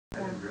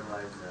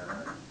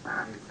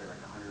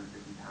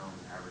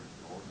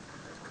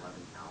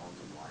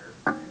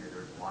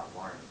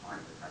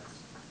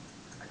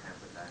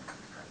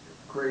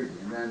crazy,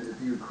 and then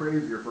it's even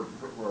crazier for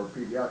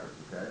pediatrics,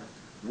 okay?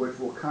 Which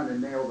will kind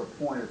of nail the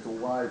point as to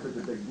why it's such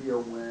a big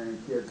deal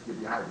when kids get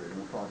dehydrated.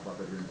 We'll talk about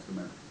that here in just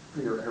a minute.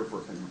 Here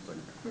first, hang on a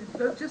second.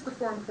 Yeah, just the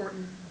four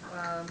important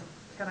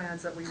cations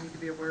that we need to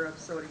be aware of: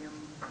 sodium,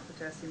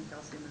 potassium,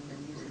 calcium, and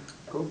magnesium.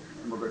 Cool.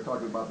 And we're going to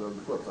talk about the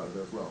flip side of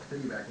it as well.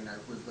 Piggybacking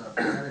that was the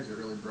percentage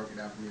that really broke it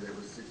down for me. That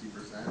was 60%,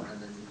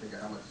 and then you think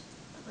of how much,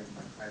 like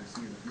I've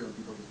seen in the field,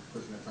 people just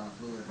pushing a ton of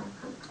fluid, and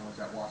how much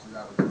that washes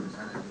out with the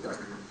percentage. Is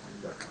pretty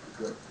interesting. Yeah,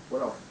 good.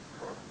 What else?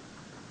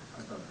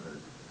 I thought the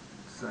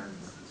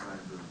signs of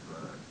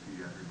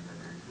pediatric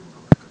dehydration and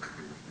all that stuff was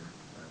interesting.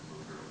 I have a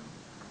little girl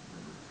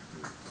and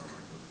really thought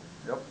about those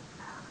things. Yep.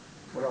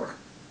 What else?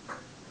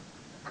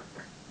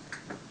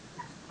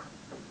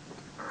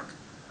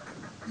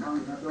 No,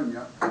 you're not done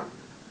yet.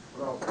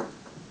 What else?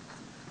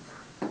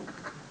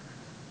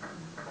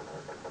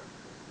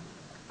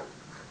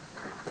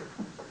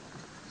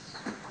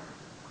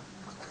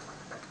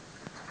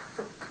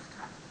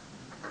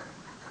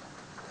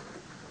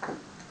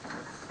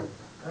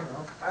 I don't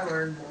know. I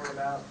learned more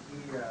about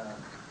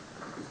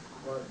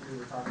what we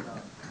were talking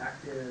about,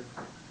 active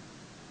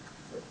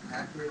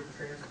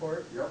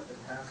transport, Yep. and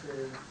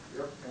passive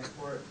Yep.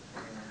 transport,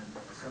 and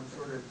some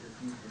sort of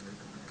diffusion or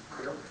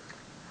something. Yep.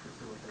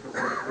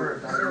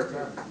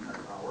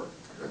 Power.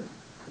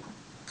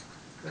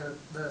 Good.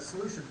 The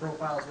solution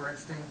profiles were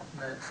interesting.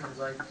 That it seems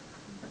like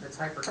it's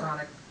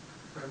hypertonic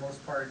for the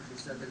most part. You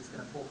said that it's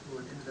going to pull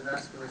fluid into the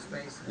vascular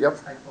space. And Yep.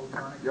 It's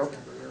hypotonic. Yep. It's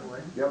going to go the other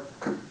way. Yep.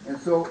 And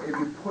so if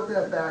you put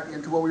that back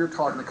into what we were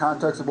talking, the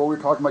context of what we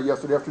were talking about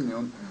yesterday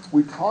afternoon,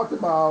 we talked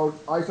about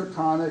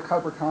isotonic,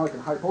 hypertonic,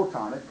 and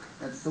hypotonic,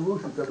 and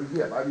solutions that we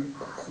give. I mean,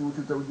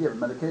 solutions that we give in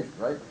medication,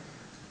 right?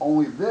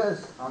 Only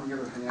this, on the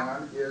other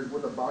hand, is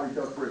what the body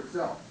does for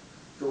itself.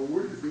 So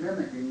we're just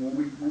mimicking, when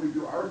we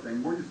do our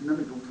thing, we're just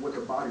mimicking what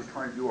the body's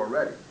trying to do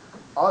already.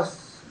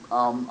 Us,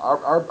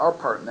 our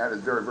part in that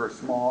is very, very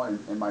small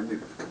and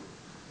minute.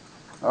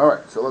 All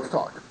right, so let's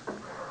talk.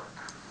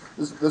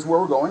 This is where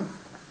we're going.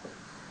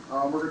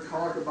 We're going to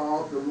talk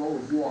about the role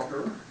of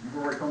water. You've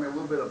already told me a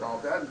little bit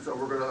about that, and so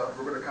we're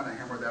going to kind of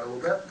hammer that a little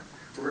bit.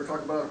 We're going to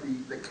talk about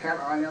the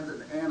cations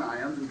and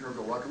anions in terms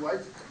of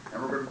electrolytes,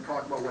 and we're going to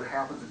talk about what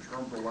happens in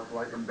terms of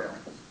electrolyte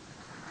imbalance.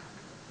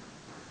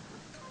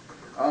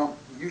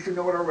 You should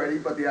know it already,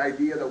 but the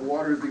idea that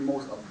water is the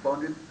most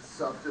abundant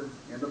substance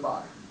in the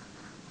body,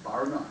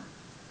 bar none.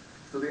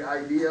 So the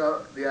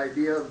idea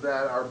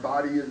that our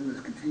body is in this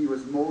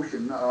continuous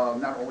motion,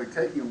 not only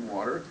taking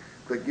water,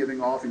 but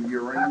giving off in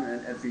urine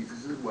and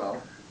feces as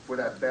well for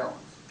that balance.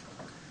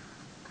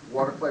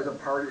 Water plays a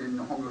part in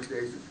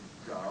homeostasis.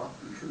 Duh,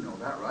 you should know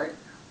that, right?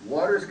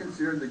 Water is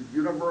considered the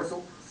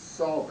universal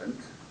solvent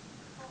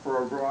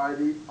for a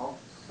variety of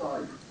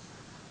solutes.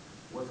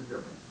 What's the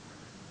difference?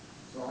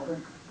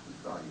 Solvent and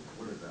solute.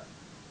 What is that?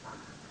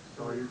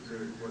 Solutes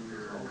are what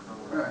you're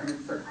Yeah,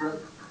 hand second, Chris.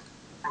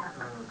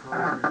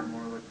 solutes are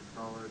more like a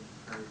solid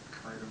type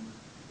item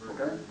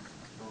versus Okay.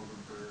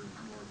 solvents are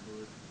more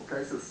fluid.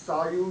 Okay, so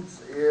solutes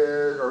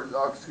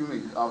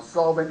is,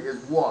 solvent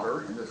is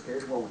water, in this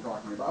case, what we're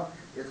talking about.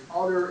 It's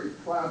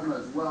plasma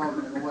as well,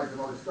 and the likes of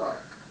other stuff.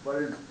 But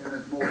in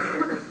its most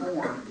simplest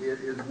form, it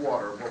is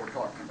water, what we're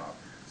talking about.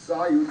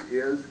 Solute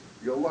is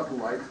the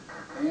electrolytes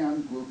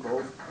and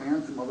glucose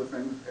and some other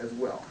things as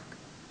well.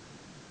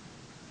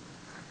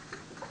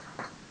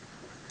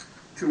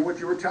 To what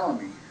you were telling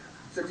me,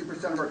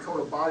 60% of our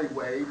total body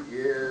weight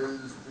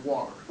is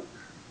water.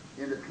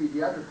 In the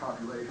pediatric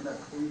population, that's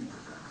 80%.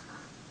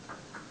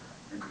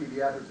 And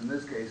pediatrics in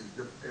this case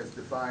is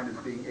defined as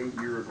being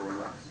 8 years or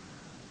less.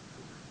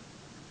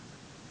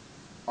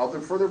 Of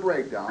the further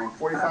breakdown,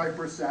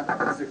 45%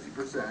 of the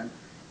 60%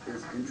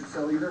 is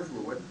intracellular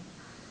fluid.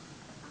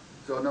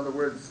 So in other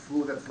words,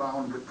 fluid that's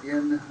found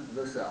within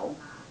the cell.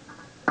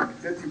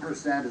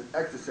 50% is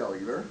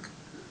extracellular,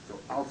 so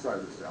outside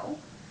of the cell.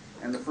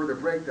 And the further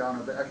breakdown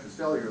of the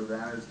extracellular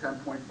then is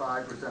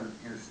 10.5%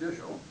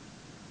 interstitial,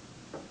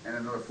 and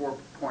another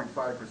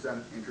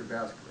 4.5%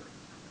 intravascular.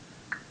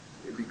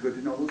 It'd be good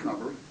to know those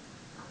numbers.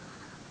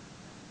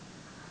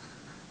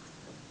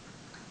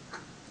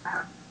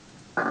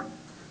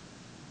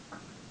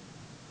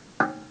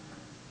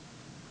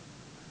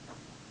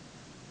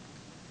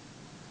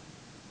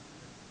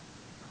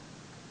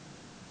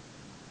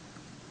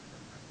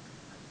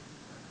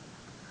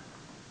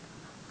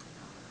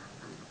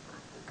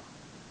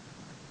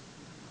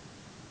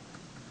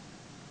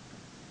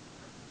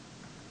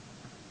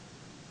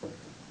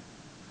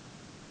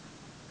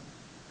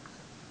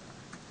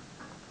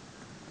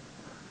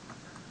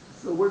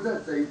 So what does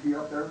that say to you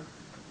up there?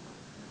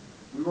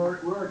 We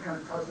already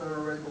kind of touched on it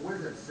already, but what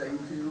does it say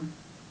to you?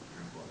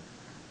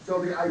 So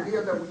the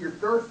idea that when you're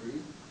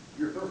thirsty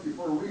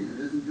for a reason.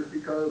 It isn't just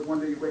because one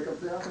day you wake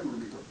up and say, I'm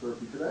going to be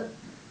thirsty today.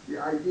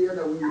 The idea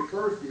that when you're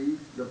thirsty,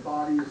 the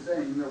body is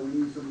saying that we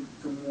need some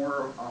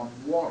more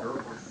water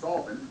or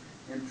solvent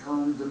in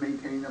terms of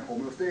maintaining that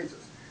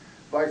homeostasis.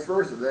 Vice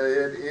versa,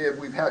 that if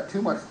we've had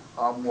too much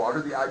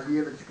water, the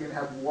idea that you can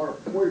have water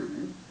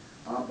poisoning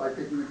by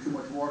taking in too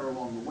much water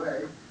along the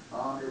way,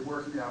 it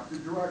works in the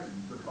opposite direction.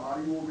 The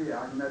body will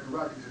react in that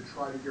direction to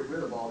try to get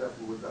rid of all that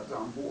fluid that's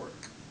on board.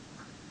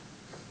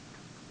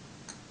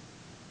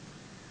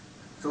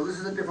 So this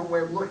is a different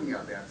way of looking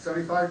at that.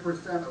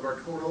 75% of our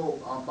total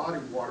body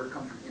water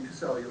comes from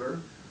intracellular,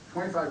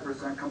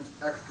 25% comes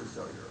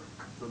extracellular.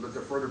 So there's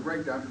a further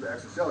breakdown to the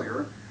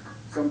extracellular,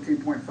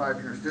 17.5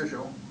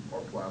 interstitial,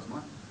 or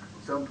plasma,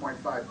 7.5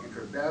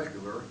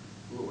 intravascular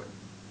fluid.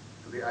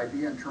 So the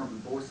idea in terms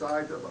of both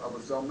sides of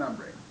a cell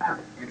membrane,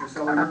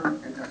 intracellular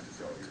and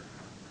extracellular.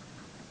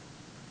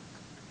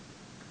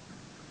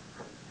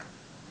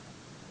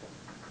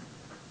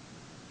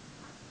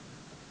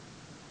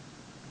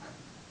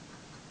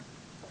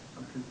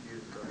 I'm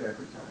confused about Yeah.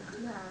 every time.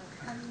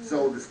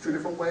 So there's two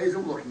different ways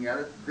of looking at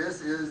it.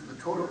 This is the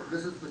total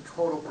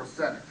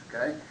percentage,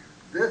 okay?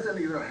 This, on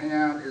the other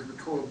hand, is the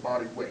total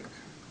body weight.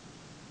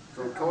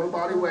 So total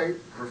body weight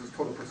versus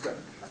total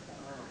percentage.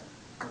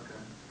 Okay.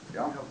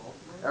 Yeah?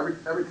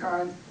 Every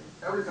time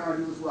I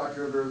do this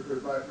lecture, there's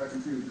that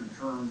confusion in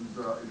terms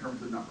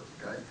of numbers,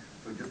 okay?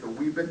 So just a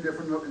wee bit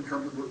different in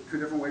terms of the two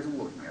different ways of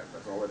looking at it.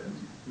 That's all it is.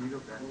 Can you go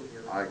back to the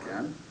other I slide?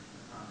 can.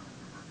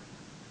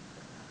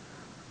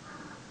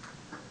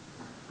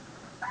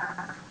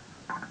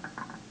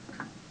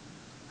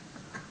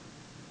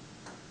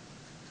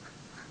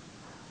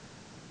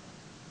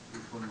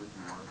 Which one would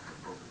you want us to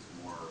focus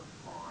more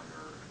on,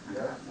 or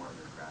Yes. more of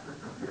the graphic?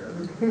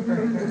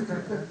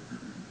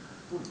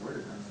 Where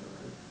did that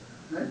start?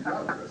 Nice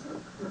job, Chris.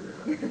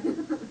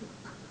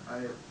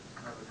 I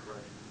have a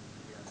correction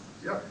again.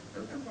 Yeah.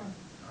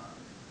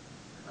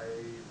 I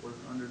was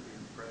under the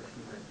impression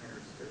that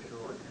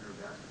interstitial and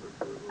intervascular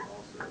fluid were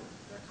also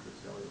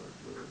extracellular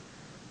fluid.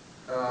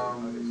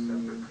 Are they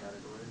separate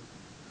categories?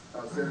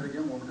 Say it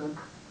again, one more time.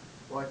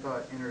 Well, I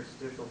thought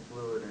interstitial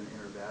fluid and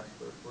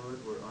intervascular fluid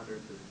were under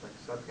the, like,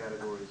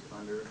 subcategories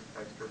under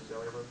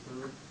extracellular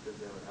fluid, because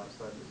they were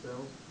outside the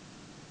cells.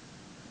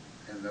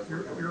 And that's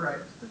where You're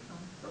right.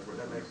 That's where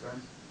Does that make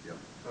sense? Yeah.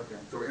 Okay.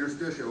 So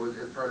interstitial is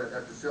part of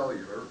that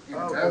extracellular, Oh,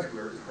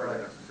 intravascular is part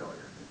of right. that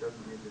extracellular. It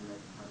doesn't need to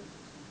make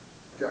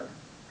 100%. Check.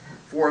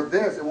 For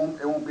this, it won't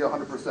be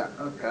 100%,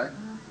 okay?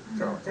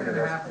 So,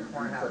 10.5 to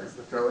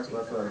 4.5. Charlie?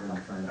 That's what I've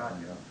been trying to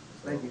find out.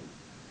 Thank you.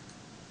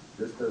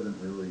 This doesn't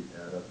really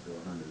add up to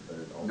 100, but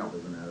it also No.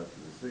 doesn't add up to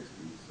the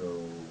 60, so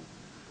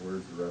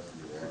where's the rest of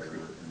the water in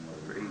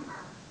For what? 80.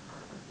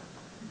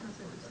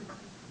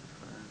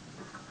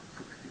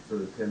 So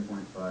the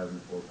 10.5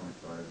 and the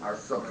 4.5? Our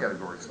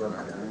subcategories.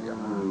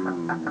 Subcategories.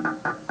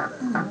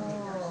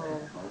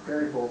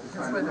 Okay, focus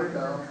on the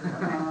workout.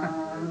 Come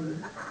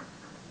on.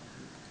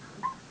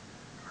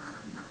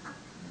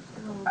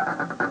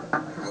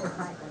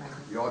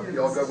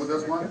 Y'all good with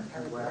this one?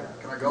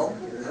 Can I go?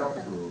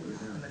 Absolutely,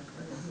 yeah.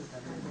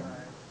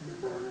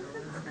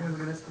 Can we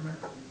get this from there?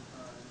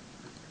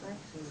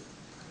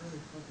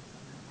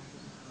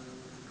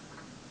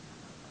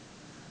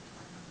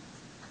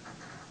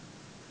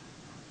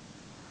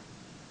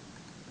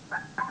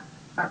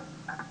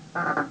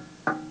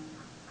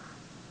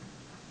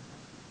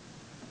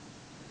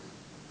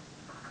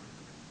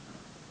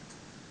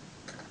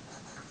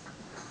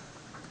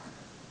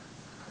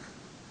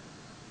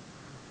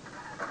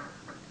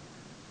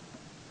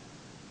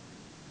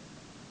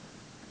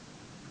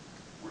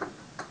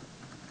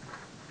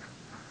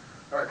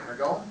 All right, can I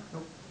go?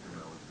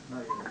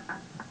 Not yet.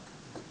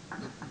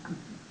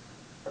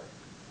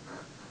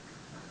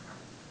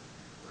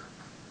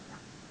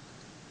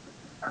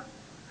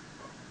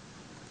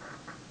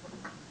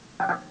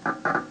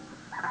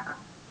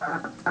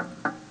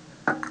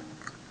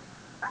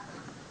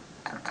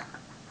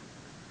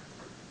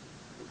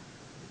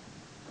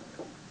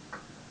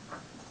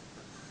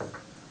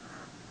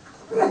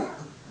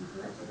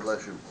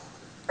 Bless you.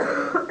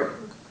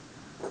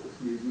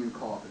 Sneezing and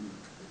coughing.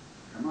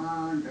 Come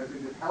on, guys,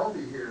 get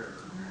healthy here.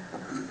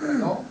 Can I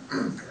go?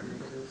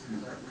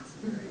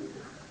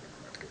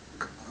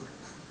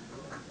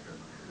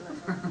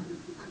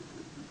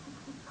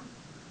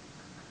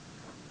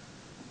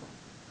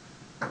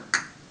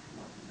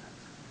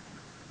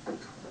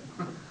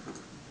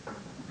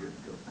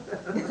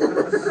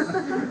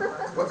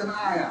 What's an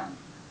ion?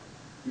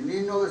 You need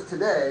to know this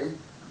today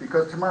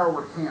because tomorrow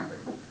we're camping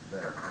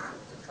there.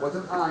 What's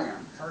an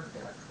ion? Charged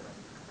electron.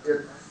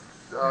 It's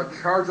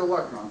a charged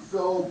electron.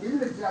 So give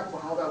me an example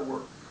of how that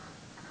works.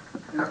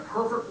 In a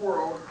perfect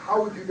world,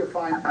 how would you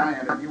define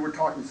ion if you were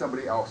talking to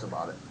somebody else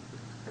about it?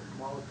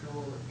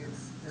 Molecule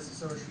gets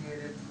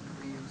disassociated,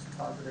 leaves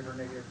positive or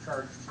negative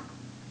charged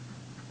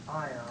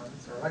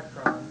ions or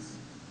electrons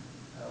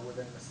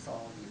within the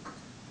solute.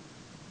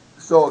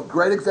 So a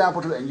great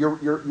example to that, and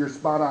you're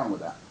spot on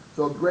with that.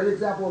 So a great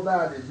example of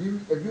that is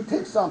if you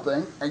take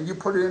something and you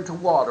put it into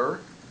water,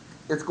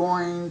 it's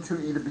going to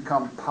either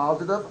become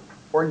positive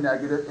or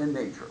negative in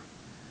nature,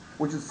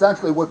 which is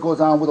essentially what goes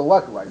on with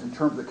electrolytes in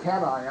terms of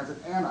cations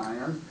and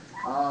anions.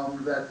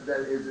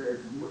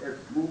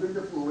 It's moving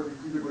the fluid.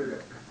 It's either going to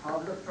be a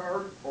positive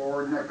charge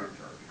or a negative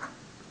charge.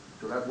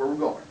 So that's where we're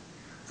going.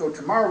 So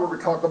tomorrow we're going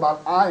to talk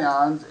about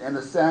ions in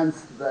the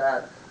sense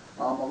that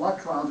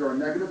Electrons are a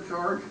negative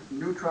charge,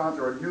 neutrons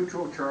are a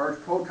neutral charge,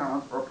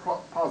 protons are a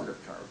positive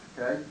charge,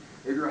 okay?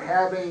 If you're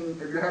having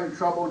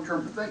trouble in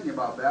terms of thinking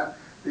about that,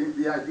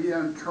 the idea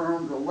in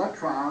terms of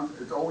electrons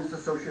is always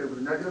associated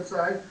with the negative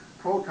side,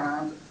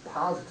 protons,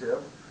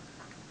 positive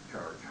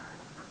charge.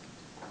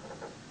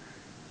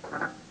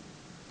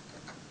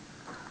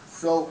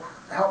 So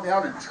help me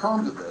out in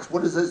terms of this.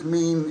 What does this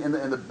mean in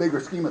the bigger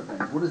scheme of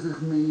things? What does this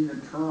mean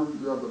in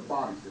terms of the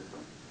body system?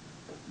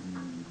 The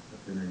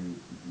affinity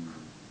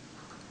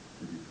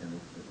to do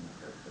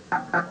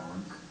chemical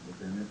bonds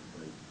within it,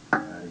 like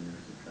adding and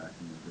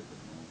subtracting the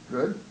different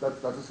molecules. Good,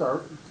 that's a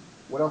start.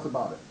 What else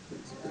about it?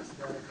 Yes,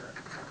 that is correct.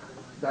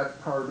 That's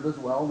part of it as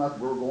well, and that's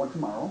where we're going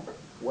tomorrow.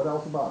 What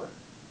else about it?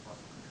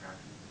 Also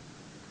contraction,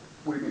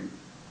 What do you mean?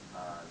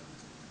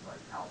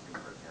 like calcium,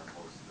 for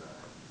example, is the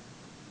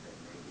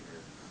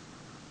negative.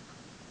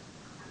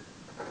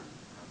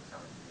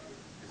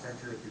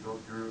 Essentially, if you go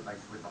through, like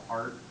with the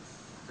heart,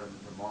 the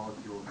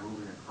molecules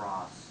moving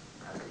across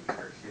as they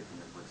start shifting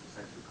is what's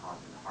essentially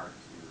causing the heart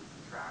to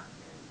contract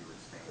and do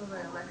its thing. So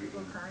the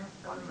electrical current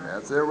going on.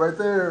 That's it right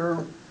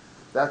there.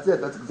 That's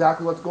it. That's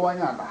exactly what's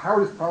going on. The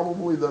heart is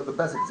probably the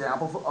best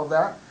example of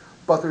that,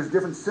 but there's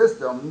different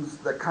systems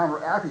that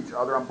counteract each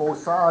other on both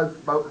sides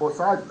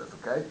of this,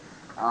 okay?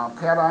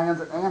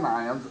 Cations and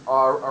anions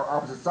are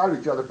opposite sides of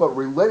each other, but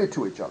related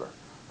to each other.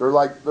 They're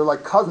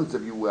like cousins,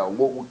 if you will. And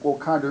we'll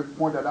kind of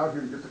point that out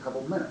here in just a couple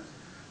of minutes.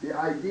 The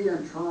idea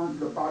in terms of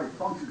the body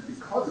functions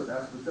because of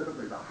that,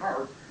 specifically the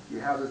heart, you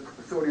have this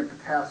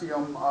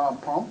sodium-potassium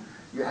pump.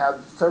 You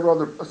have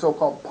several other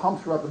so-called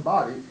pumps throughout the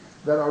body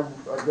that are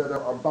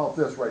about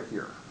this right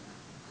here.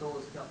 So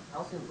is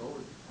calcium's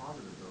always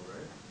positive though,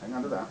 right? Hang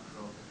on to that. So,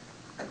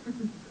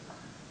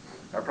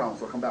 I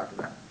promise I'll come back to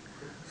that.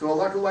 So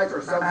electrolytes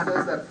are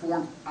substances that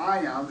form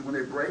ions when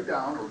they break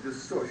down or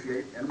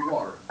dissociate in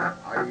water,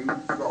 i.e.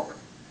 salt.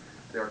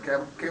 They are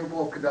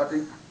capable of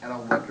conducting an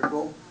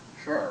electrical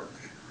charge,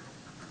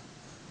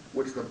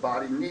 which the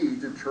body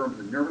needs in terms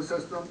of the nervous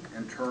system,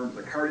 in terms of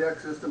the cardiac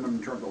system, and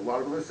in terms of a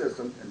lot of other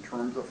systems, in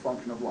terms of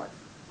function of life.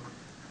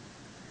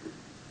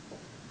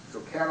 So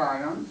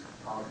cations,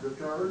 positive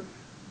charge,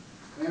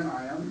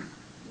 anions,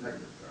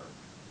 negative charge.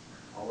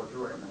 I'll let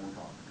you write and then we'll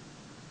talk.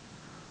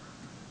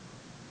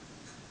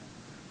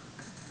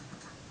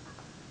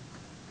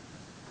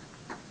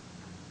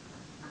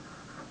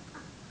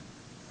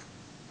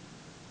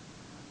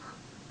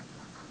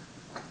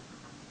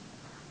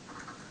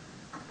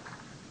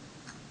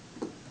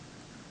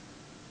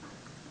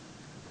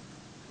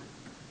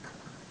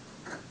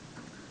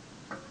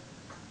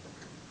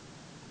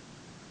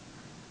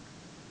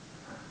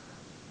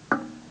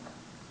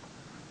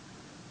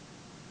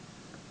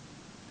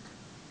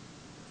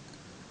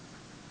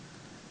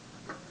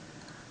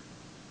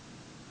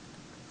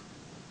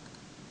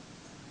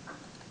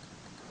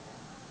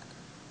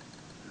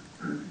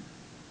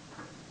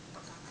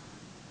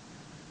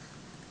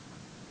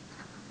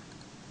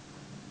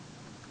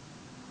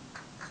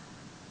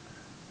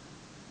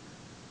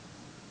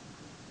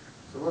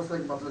 So let's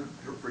think about this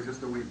for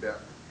just a wee bit.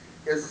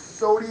 Is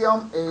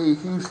sodium a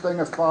huge thing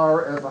as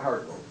far as the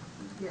heart goes?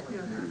 Yeah.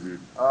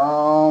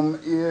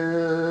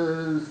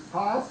 Is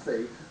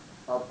phosphate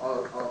an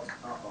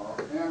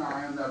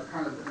anion that's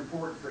kind of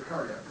important to the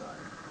cardiac side?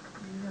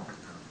 No.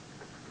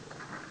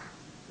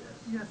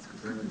 Yes.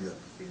 Yes.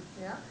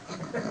 Yeah.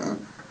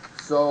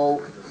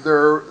 So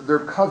they're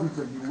cousins,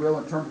 if you will,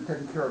 in terms of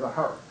taking care of the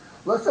heart.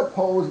 Let's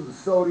suppose that the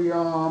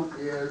sodium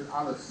is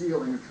on the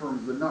ceiling in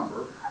terms of the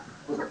number,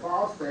 but the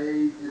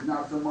phosphate is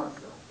not so much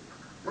so.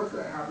 What's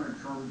going to happen in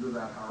terms of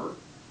that heart?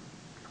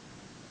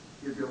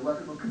 Is the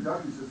electrical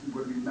conduction system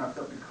going to be messed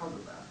up because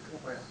of that?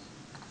 Yes.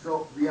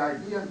 So the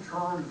idea in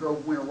terms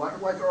of when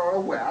electrolytes are out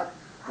of whack,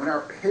 when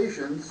our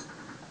patients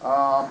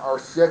are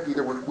sick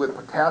either with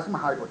potassium,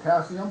 high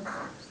potassium,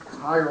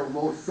 high or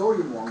low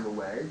sodium along the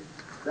way,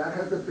 that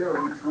has a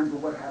bearing in terms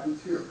of what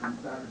happens here. It comes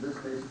back to this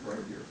basis right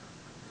here.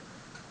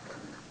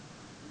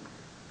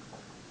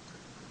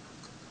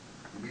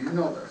 You need to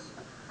know this.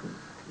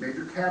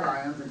 Major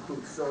cations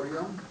include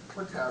sodium,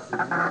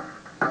 potassium,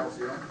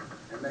 calcium,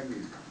 and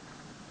magnesium.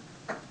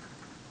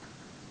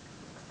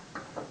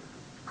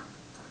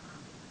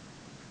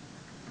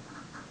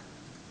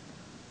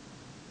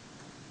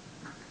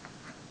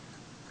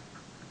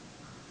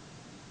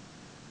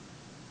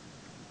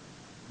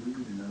 Do we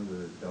need to know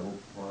the double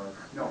plus?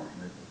 No.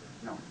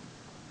 No.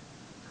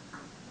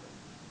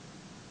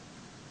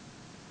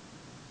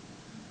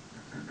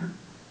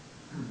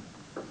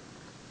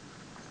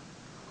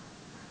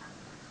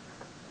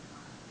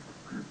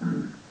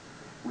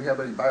 We have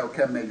any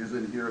biochem majors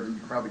in here, then you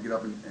can probably get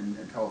up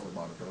and tell us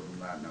about it, but other than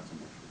that, not so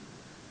much.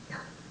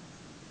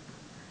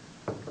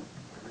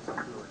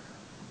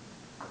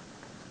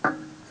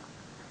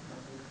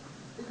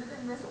 Is it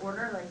in this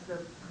order, like the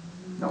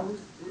No. most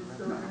is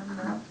sodium,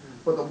 no?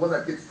 But the one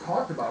that gets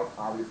talked about,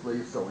 obviously,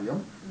 is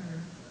sodium,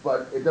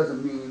 but it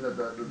doesn't mean that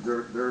they're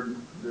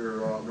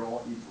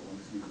all equal in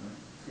the scheme of things.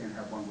 You can't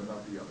have one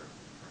without the other.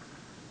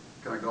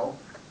 Can I go?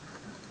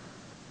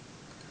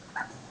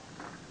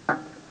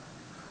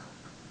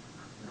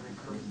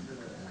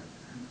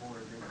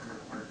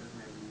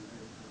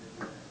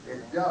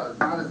 does,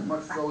 not as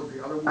much so as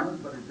the other ones,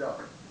 but it does.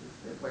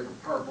 It plays a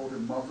part both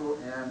in muscle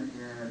and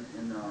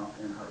in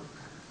heart.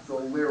 So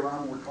later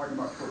on, when we're talking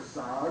about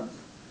facades,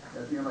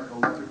 as being like an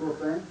electrical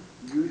thing,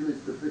 usually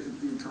it's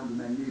deficiency in terms of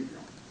magnesium.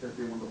 That's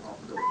being one of the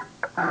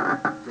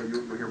possibilities. So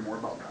you'll hear more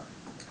about that.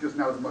 Just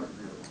not as much as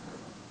the other ones.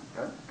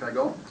 Okay, can I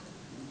go?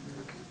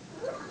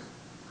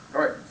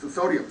 All right, so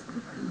sodium.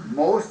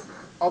 Most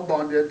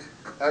abundant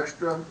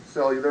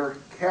extracellular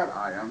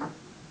cation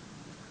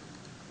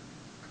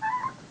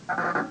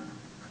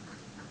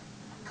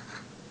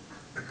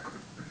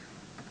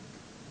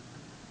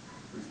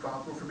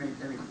responsible for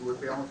maintaining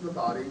fluid balance in the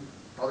body.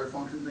 Other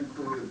functions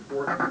include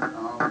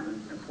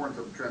importance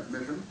of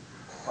transmission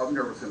of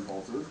nervous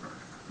impulses,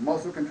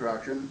 muscle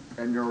contraction,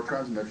 and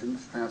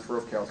neurotransmissions, transfer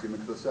of calcium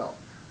into the cell.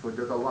 So it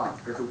does a lot.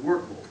 It's a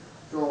workload.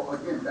 So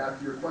again, back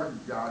to your question,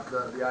 Josh,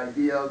 the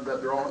idea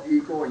that they're all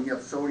equal and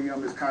yet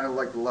sodium is kind of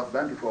like the left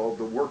ventricle,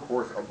 the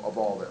workhorse of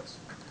all this.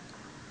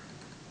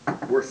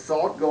 Where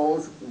salt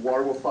goes,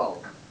 water will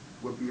follow.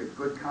 Would be a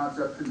good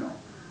concept to know.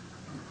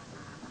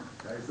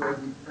 Okay, so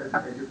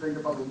as you think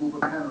about the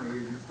loop of Henry,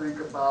 as you think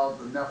about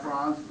the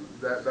nephrons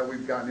that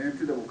we've gotten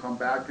into, that we'll come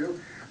back to,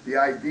 the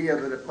idea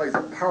that it plays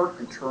a part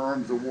in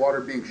terms of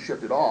water being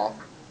shifted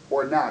off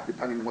or not,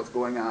 depending on what's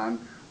going on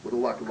with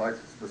electrolytes,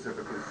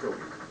 specifically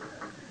sodium.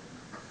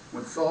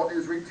 When salt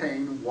is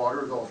retained,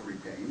 water is also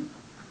retained.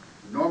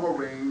 Normal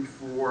range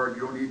for,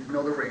 you don't need to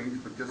know the range,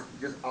 but just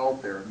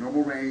out there,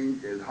 normal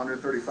range is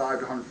 135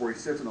 to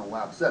 146 in a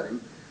lab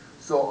setting.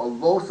 So a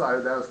low side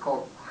of that is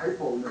called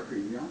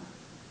hyponatremia.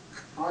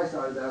 High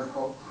side of that is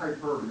called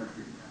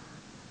hypernatremia.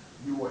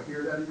 You will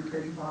hear that in your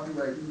patient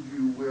populations.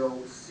 You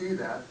will see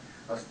that,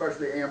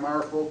 especially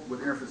AMR folk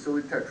with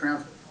interfacility type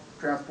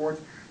transports.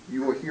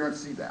 You will hear and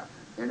see that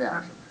in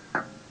action.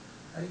 How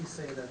do you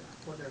say that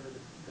whatever the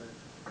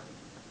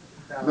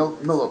value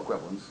is?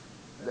 Milliequivalents.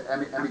 The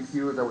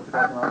MEQ, is that what you're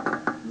talking about?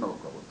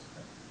 Milliequivalents.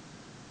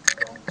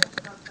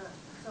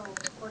 So,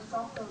 where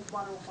salt goes,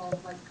 water will follow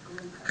like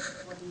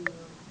glucose. What do you?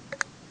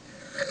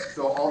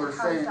 So all they're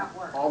How does saying, that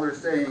work? all they're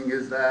saying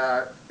is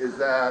that the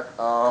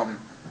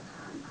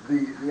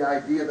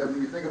idea that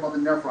when you think about the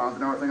nephrons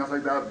and everything else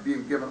like that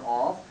being given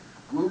off,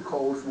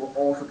 glucose will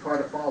also try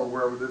to follow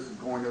wherever this is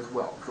going as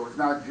well. So it's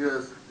not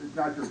just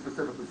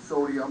specifically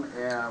sodium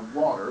and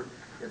water.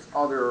 It's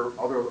other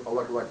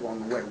electrolytes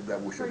along the way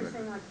that we So should. you're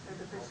saying like the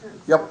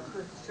deficient Yep. salt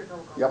with sugar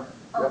will go? Yep.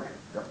 Oh, Yep. okay.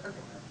 Yep.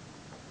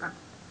 Okay.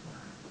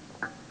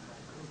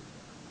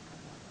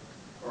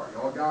 All right,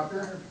 y'all got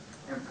this?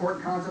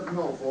 Important concept to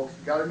know, folks.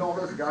 You gotta know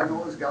this, you gotta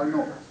know this, you gotta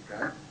know this,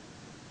 okay?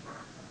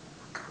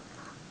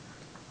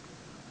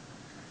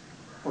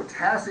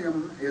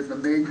 Potassium is the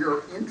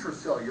major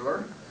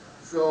intracellular.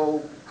 So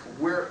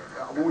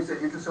when we say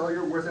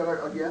intracellular, where's that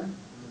again?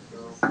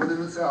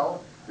 Within the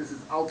cell. This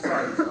is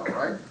outside the cell,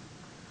 right?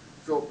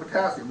 So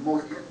potassium,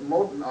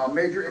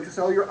 major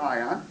intracellular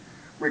ion,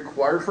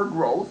 required for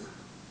growth,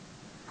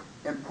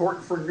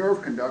 important for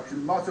nerve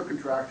conduction, muscle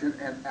contraction,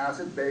 and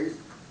acid-base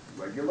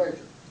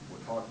regulation. We'll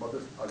talk about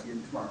this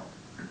again tomorrow.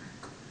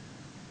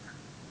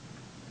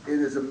 It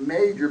is a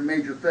major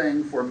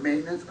thing for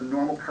maintenance of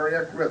normal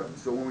cardiac rhythm.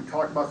 So when we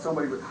talk about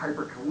somebody with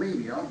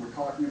hyperkalemia, we're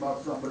talking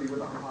about somebody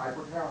with a high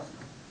potassium.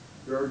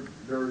 Their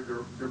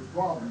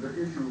problem, their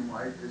issue in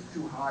life is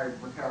too high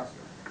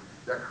potassium.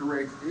 That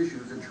creates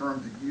issues in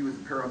terms of you as a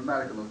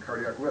paramedic in those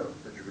cardiac rhythms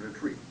that you're going to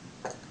treat.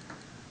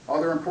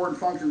 Other important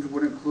functions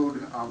would include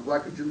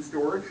glycogen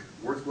storage.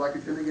 Where's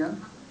glycogen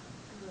again?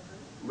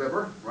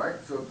 Liver, right?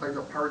 So it plays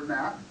a part in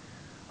that.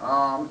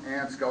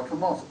 And skeletal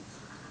muscles.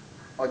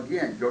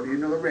 Again, you don't need to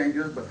know the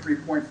ranges, but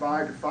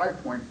 3.5 to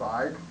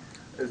 5.5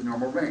 is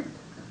normal range.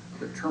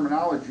 The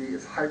terminology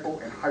is hypo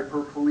and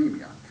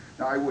hyperkalemia.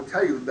 Now I will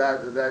tell you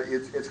that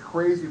it's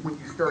crazy when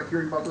you start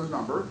hearing about those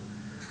numbers,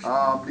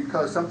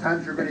 because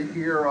sometimes you're going to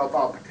hear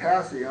about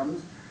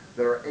potassiums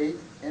that are 8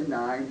 and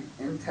 9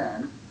 and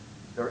 10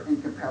 that are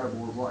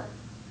incompatible with life,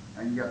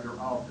 and yet they're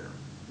out there.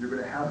 You're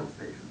going to have those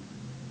patients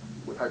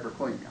with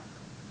hyperkalemia.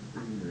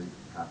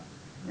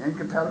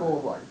 Incompatible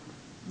with life.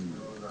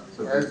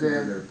 So As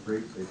in, they're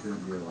freaks, they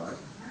shouldn't be alive?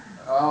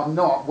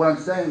 no, what I'm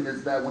saying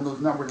is that when those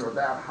numbers are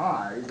that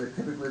high, that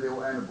typically they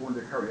will end up going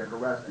to cardiac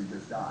arrest and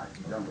just die,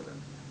 be done with it.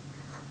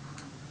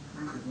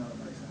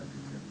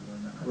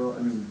 Well,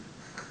 I mean,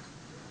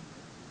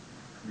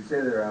 you say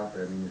they're out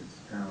there, I mean, it's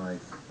kind of like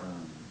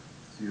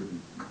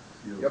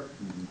Yep.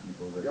 COPD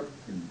people that Yep.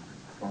 can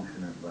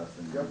function at less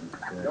than Yep.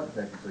 90%. Yep.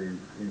 Technically,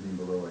 anything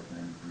below like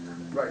 93 or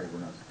 94, Right. we're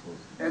not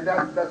supposed to. And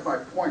that's my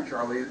point,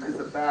 Charlie, is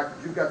the fact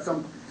that you've got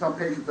some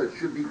patients that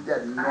should be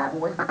dead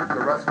normally,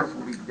 the rest of us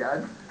will be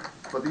dead,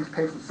 but these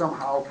patients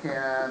somehow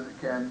can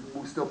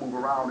still move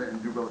around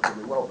and do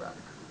relatively well then.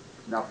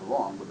 Not for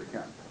long, but they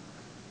can.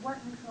 What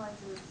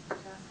neutralizes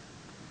potassium?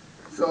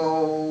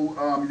 So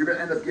you're going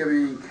to end up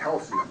giving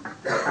calcium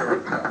in a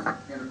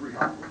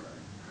pre-hospital setting.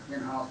 In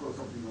hospital,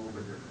 something a little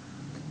bit different.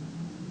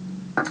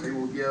 They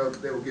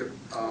will give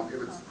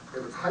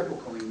if it's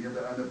hypokalemia,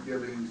 they'll end up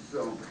giving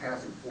some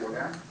potassium for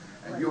that.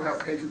 And you'll have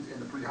patients in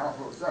the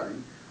pre-hospital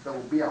setting that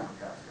will be on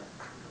potassium.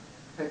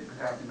 taking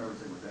potassium every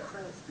single day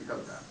For this. because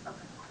of that.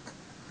 Okay.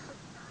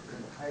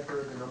 And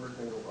hyper, the number's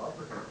gonna go up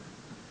or down?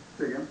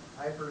 Say again?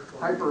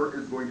 Hyper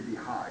is going to be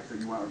high, so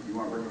you want to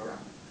bring it down.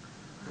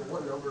 So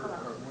what number,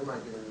 we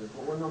might get into this,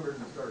 but what number do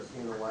you start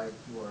seeing a live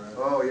QRS?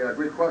 Oh, yeah,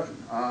 great question.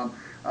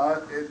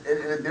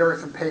 It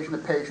varies from patient to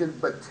patient,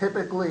 but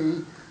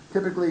typically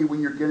when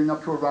you're getting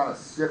up to around a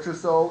 6 or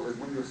so is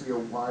when you'll see a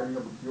widening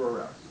of the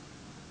QRS.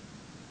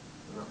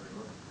 Not very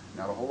much.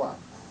 Not a whole lot.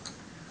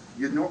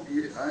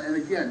 And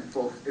again,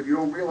 folks, if you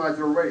don't realize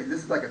it already,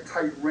 this is like a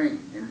tight rein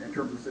in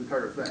terms of this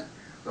entire thing.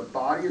 The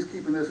body is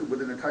keeping this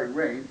within a tight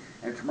rein,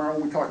 and tomorrow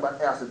when we talk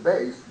about acid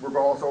base, we're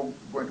also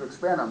going to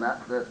expand on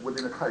that, that's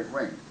within a tight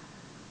rein.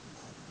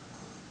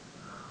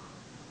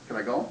 Can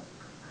I go?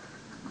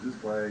 Is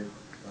this why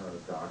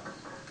docs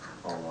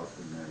call us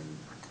and then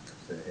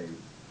say, hey,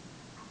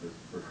 this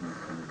person is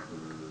coming for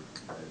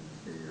vitamin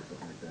K or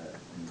something like that,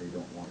 and they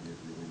don't want you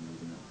really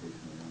moving that patient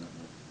around that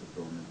much to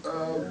throw them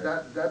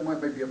in? That might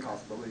be a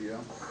possibility,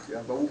 yeah.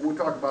 Yeah, but we'll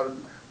talk about it.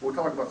 We'll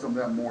talk about some of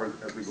that more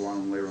as we go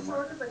on later in life.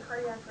 Short of the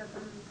cardiac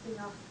rhythms being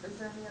off, is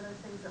there any other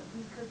things that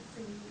we could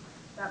see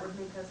that would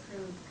make us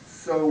feel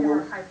So they were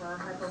we're, hyper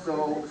or so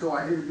hypoglycemic?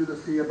 I hate to do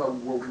this to you, but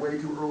we're way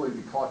too early to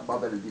be talking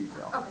about that in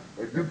detail. Okay.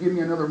 If you give me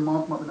another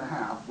month and a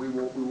half, we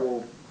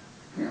will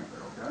camp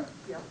it, okay?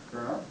 Yep. Fair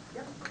enough?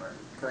 Yep. All right.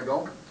 Can I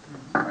go?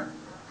 All right.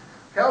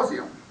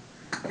 Calcium.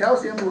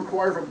 Calcium is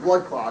required for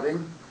blood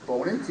clotting,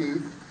 bone and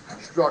teeth,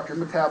 structure,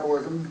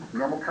 metabolism,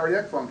 normal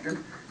cardiac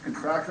function,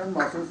 contraction of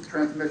muscles,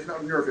 transmission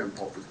of nerve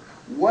impulses.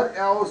 What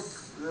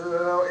else?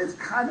 It's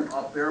kind of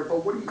up there,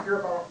 but what do you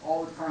hear about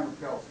all the time with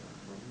calcium?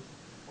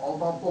 All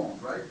about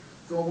bones, right?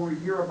 So when we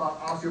hear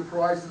about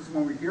osteoporosis,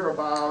 when we hear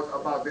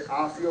about the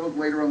osteos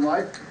later in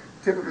life,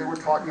 typically we're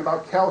talking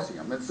about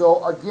calcium. And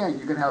so again,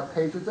 you can have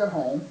patients at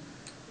home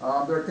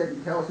that are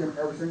taking calcium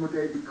every single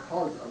day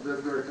because of this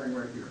very thing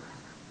right here.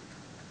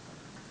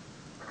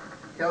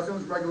 Calcium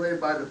is regulated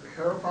by the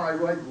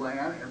parathyroid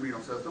gland and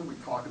renal system. We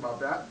talked about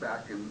that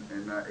back in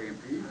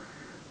A&P.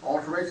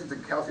 Alterations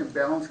in calcium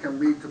balance can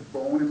lead to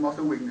bone and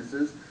muscle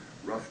weaknesses,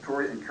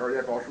 respiratory and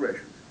cardiac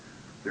alterations.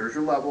 There's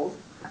your levels: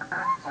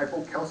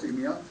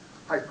 hypocalcemia,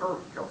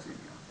 hypercalcemia.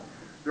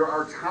 There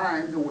are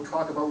times, and we'll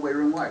talk about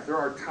later in life, there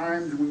are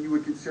times when you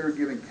would consider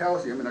giving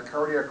calcium in a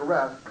cardiac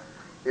arrest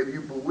if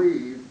you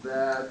believe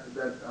that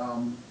they're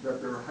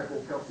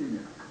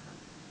hypocalcemic.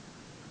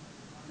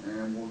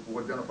 And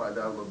we'll identify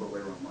that a little bit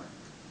later in life.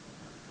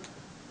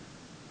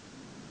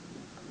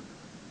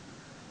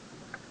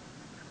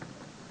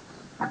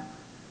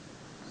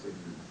 So you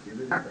give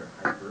it if they're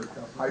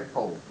hypercalcemic?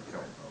 Hypocalcemia.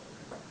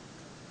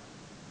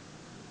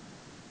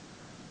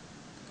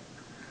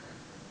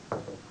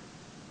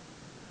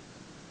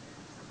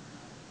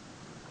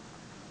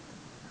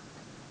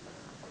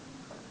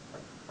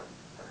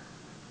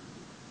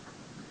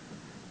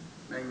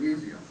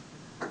 Magnesium,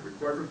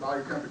 required for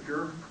body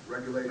temperature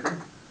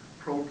regulation,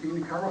 protein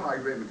and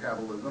carbohydrate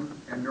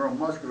metabolism, and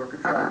neuromuscular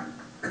contraction.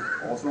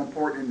 Also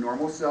important in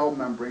normal cell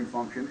membrane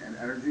function and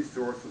energy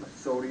source of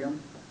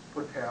sodium,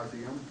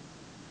 potassium,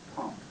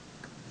 pump.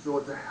 So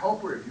it's a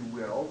helper, if you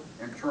will,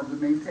 in terms of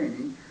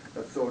maintaining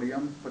the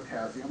sodium,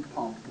 potassium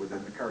pump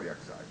within the cardiac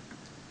side.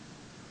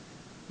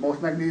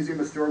 Most magnesium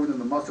is stored within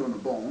the muscle and the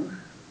bone,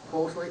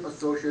 closely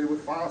associated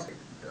with phosphate.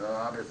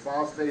 Is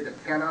phosphate a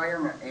cation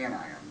or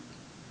anion?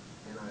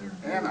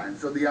 Anion.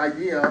 So the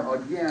idea,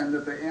 again,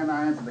 that the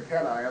anions and the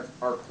cations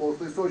are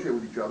closely associated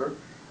with each other,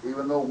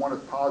 even though one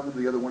is positive,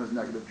 the other one is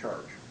negative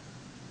charge.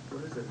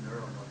 What is a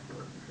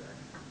neuromuscular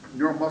contraction?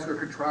 Neuromuscular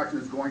contraction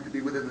is going to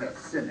be within that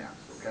synapse,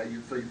 okay?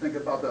 So you think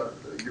about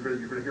you're going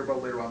to hear about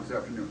it later on this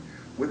afternoon.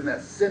 Within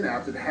that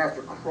synapse, it has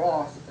to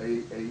cross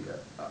a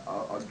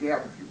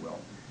gap, if you will,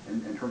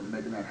 in terms of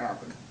making that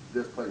happen.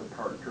 This plays a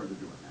part in terms of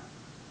doing that.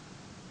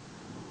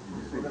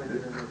 We're gonna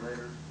get into it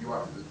later. You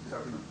are this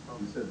afternoon.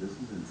 You said this is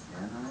an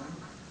anion?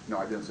 No,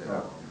 I didn't say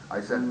that. Oh.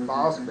 I said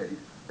phosphate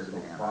is an Oh,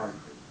 anion.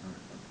 phosphate.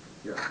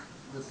 Yes.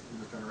 I'm just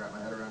trying to wrap my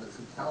head around it.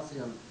 So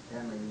calcium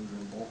and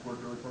magnesium both work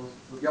really close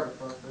with Yep.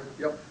 phosphate?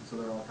 Yep. So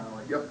they're all kind of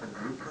like Yep. a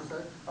group per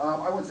se?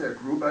 I wouldn't say a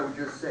group, but I would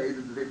just say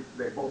that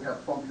they both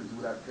have functions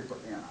with that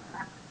particular anion.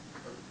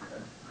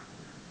 Okay.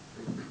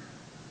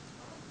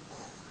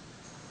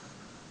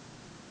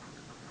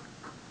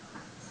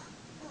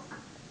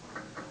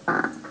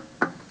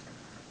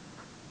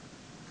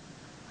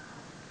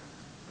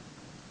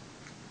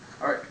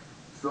 All right,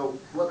 so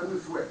flipping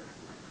the switch.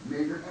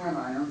 Major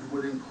anions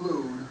would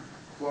include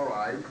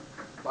chloride,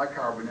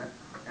 bicarbonate,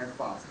 and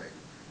phosphate.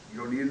 You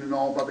don't need to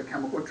know about the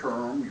chemical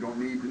term. You don't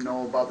need to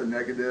know about the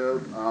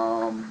negative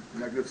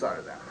side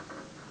of that.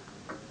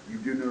 You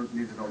do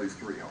need to know these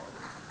three, however.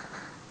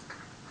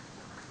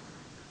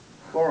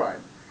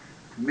 Chloride,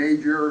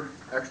 major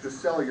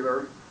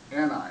extracellular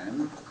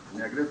anion,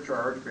 negative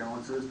charge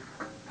balances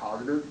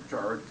positive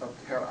charge of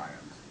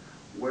cations.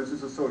 What is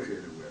this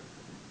associated with?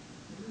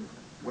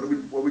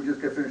 What we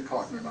just got finished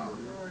talking about?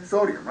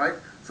 Sodium, right?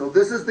 So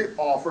this is the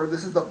offer,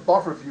 this is the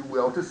buffer, if you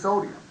will, to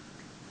sodium.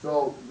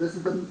 So this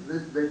is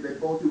they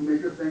both do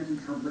major things in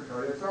terms of the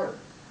cardiac side of it.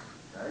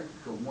 Okay?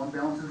 So one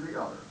balances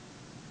the other.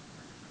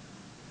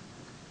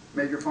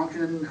 Major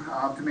function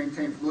to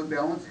maintain fluid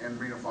balance and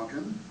renal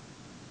function.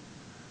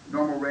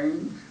 Normal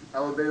range,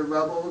 elevated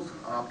levels,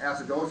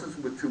 acidosis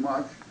with too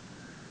much.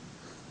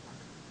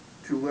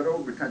 Too little,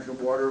 retention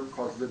of water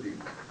causes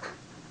edema.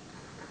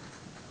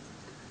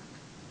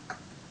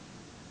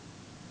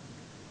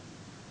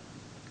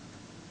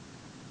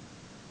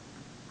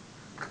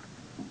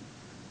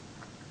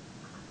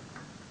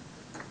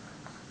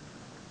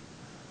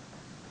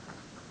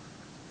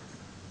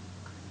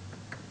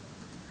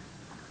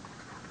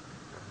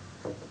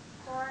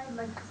 Chloride,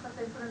 like the stuff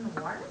they put in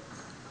the water?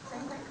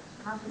 Same thing?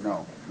 Not the same No,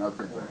 thing? not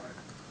the same.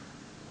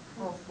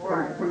 Well,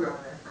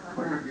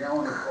 Put a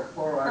gallon of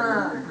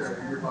chloride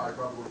in your body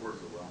probably wouldn't work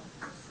so well.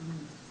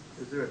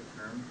 Is there a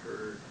term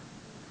for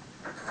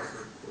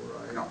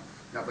hypochlorite? No,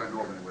 not that I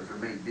know of anyways. There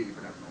may be,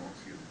 but that's no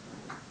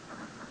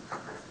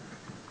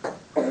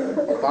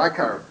excuse.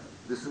 Bicarb.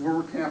 This is where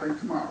we're camping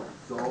tomorrow.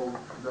 So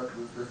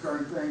the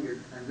starting thing is,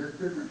 in this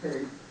particular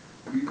case,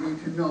 you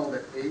need to know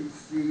that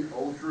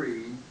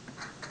HCO3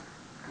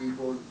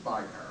 equals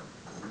bicarb.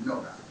 You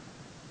know that.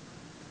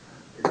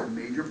 It's a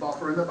major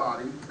buffer in the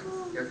body.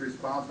 It's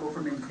responsible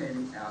for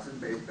maintaining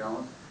acid-base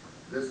balance.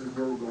 This is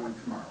where we're going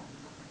tomorrow.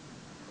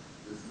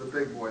 This is the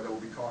big boy that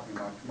we'll be talking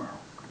about tomorrow.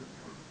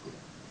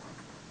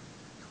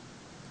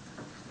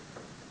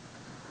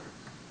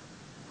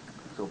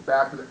 So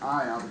back to the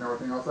ions and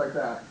everything else like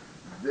that.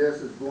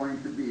 This is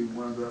going to be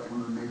one of the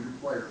major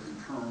players in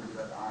terms of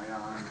that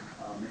ion,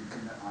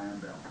 maintaining that ion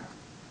balance.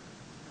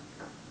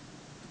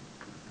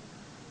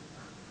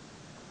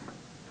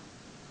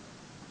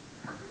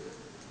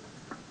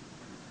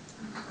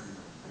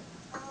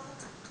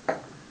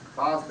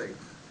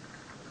 Phosphates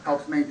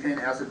helps maintain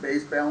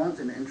acid-base balance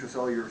in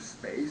intracellular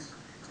space.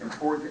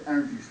 Important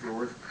energy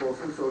stores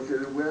closely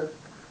associated with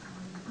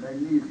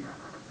magnesium,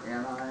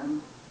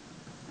 anion,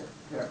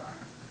 cation.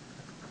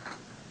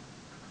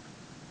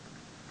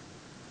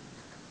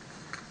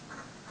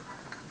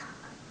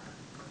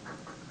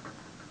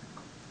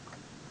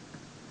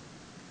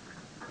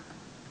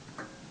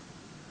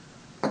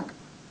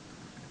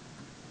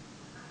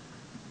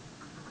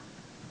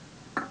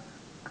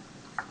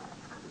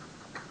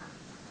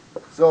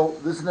 So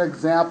this is an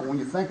example, when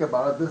you think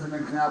about it, this is an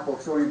example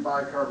of sodium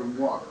bicarb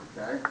water,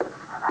 okay?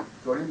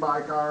 Sodium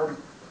bicarb,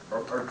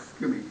 or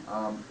excuse me,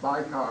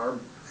 bicarb,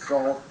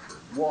 salt,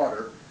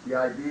 water. The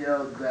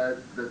idea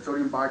that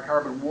sodium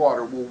bicarb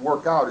water will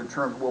work out in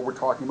terms of what we're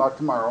talking about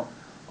tomorrow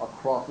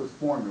across this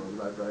formula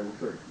that I will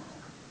show you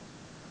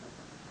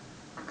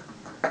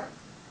tomorrow.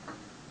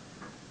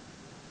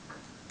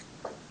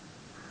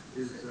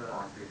 Is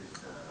phosphate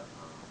just a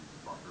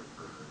buffer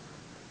for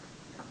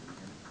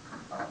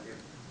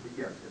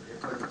Yes, it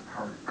plays a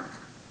part in it.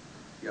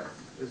 Yes.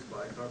 Is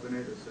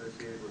bicarbonate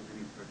associated with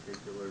any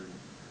particular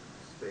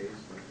space,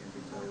 like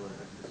intracellular,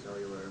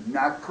 extracellular?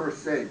 Not per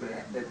se, but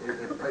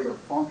it plays a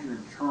function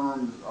in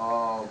terms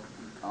of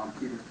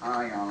keeping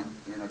ion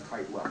in a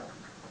tight level.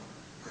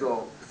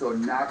 So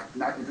not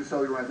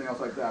intracellular or anything else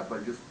like that,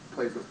 but it just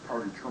plays a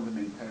part in terms of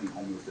maintaining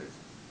homeostasis.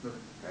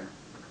 Okay.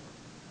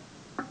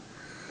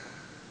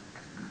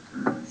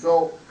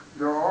 So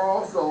there are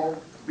also,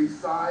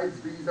 besides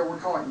these that we're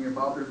talking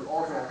about, there's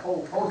also a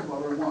whole host of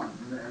other ones,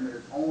 and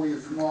it's only a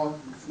small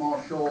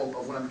show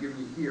of what I'm giving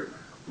you here.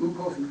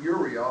 Glucose and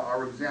urea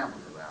are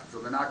examples of that. So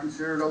they're not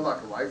considered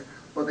electrolytes,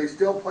 but they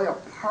still play a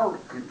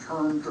part in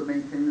terms of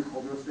maintaining this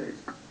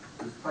homeostasis,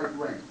 this tight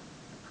range.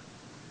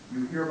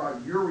 You hear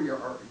about urea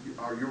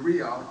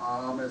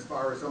as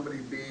far as somebody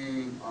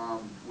being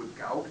with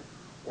gout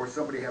or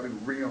somebody having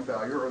renal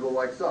failure or the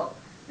likes of.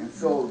 And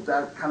so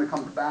that kind of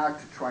comes back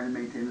to trying to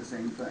maintain the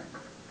same thing.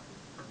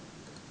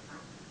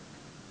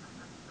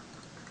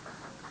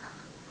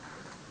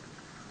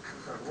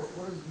 Sorry,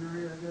 what is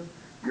urea again?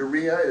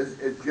 Urea is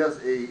just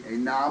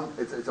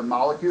it's a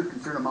molecule,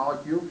 considered a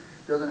molecule,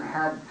 doesn't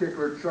have a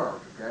particular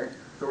charge, okay?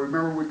 So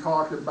remember we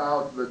talked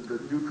about the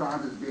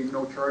neutrons as being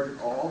no charge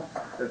at all?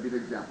 That'd be the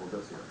example of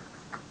this here.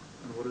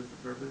 And what is the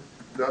purpose?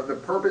 The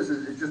purpose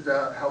is just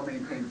to help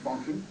maintain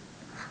function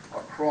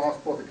across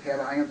both the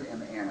cations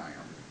and the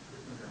anions.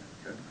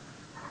 Okay.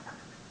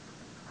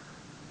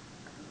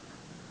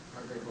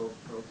 Are they both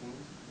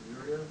proteins?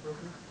 Urea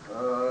protein?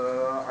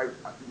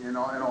 In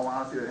all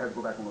honesty, I'd have to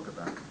go back and look at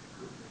that.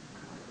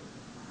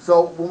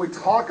 So when we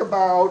talk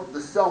about the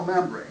cell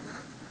membrane,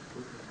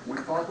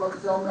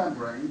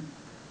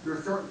 there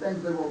are certain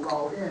things they will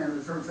allow in, there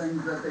are certain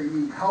things that they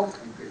need help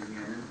in getting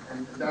in,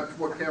 and that's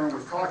what Cameron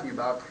was talking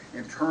about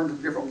in terms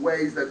of different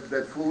ways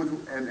that fluids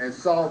and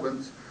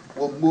solvents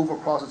will move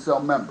across the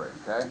cell membrane,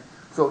 okay?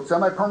 So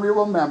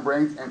semi-permeable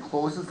membranes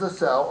encloses the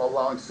cell,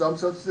 allowing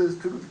substances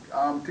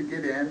to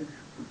get in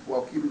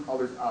while keeping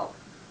others out.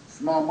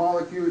 Small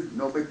molecules,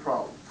 no big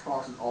problem.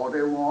 Crosses all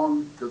day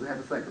long, doesn't have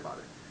to think about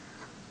it.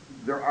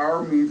 There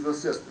are means of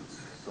assistance,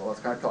 so let's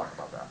kind of talk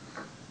about that.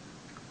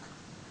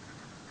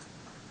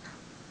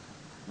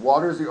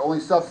 Water is the only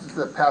substance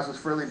that passes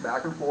freely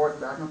back and forth,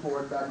 back and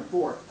forth, back and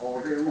forth all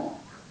day long.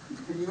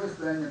 Continuous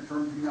thing in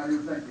terms of you not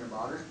even thinking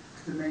about it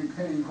to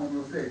maintain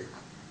homeostasis.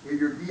 If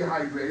you're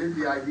dehydrated,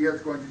 the idea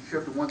is going to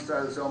shift to one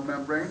side of the cell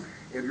membrane.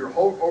 If you're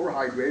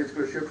overhydrated, it's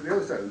going to shift to the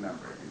other side of the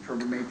membrane in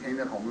terms of maintaining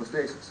that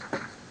homeostasis.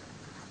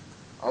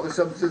 Other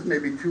substances may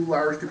be too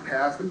large to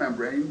pass the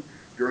membrane.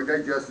 During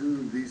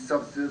digestion, these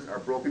substances are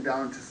broken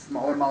down into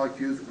smaller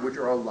molecules which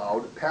are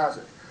allowed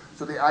passage.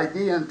 So the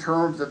idea in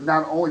terms of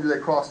not only do they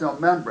cross cell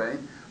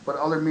membrane, but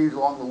other means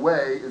along the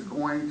way is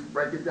going to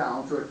break it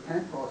down so it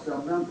can cross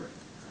cell membrane.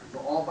 So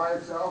all by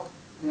itself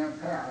can't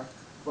pass,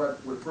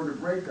 but with further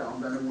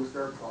breakdown, then it will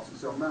start crossing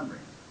cell membrane.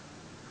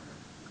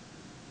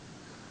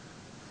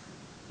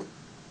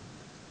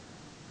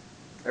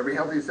 Every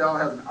healthy cell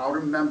has an outer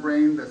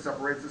membrane that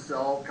separates the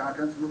cell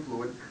contents from the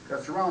fluid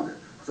that surrounds it.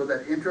 So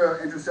that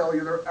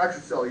intracellular,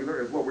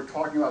 extracellular is what we're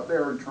talking about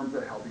there in terms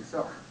of a healthy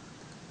cell.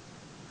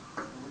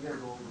 We gotta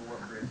go over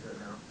what breaks that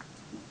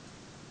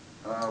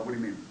down. What do you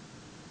mean?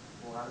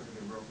 Well, how does it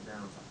get broken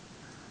down?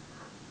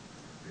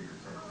 Bigger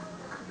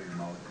substance, bigger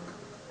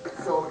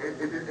molecule. So it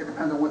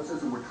depends on what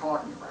system we're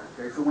talking about,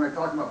 okay? So when I'm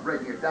talking about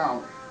breaking it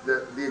down,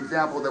 the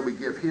example that we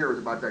give here is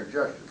about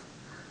digestion.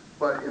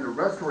 But in the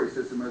respiratory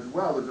system as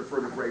well, there's a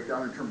further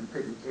breakdown in terms of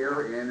taking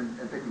air in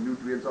and taking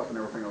nutrients up and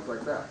everything else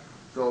like that.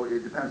 So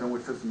it depends on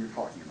which system you're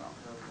talking about.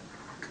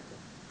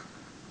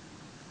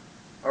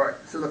 All right,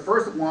 so the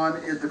first one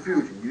is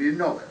diffusion. You need to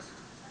know this.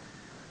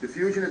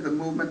 Diffusion is the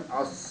movement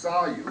of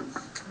solutes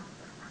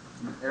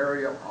from an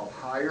area of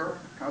higher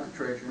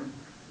concentration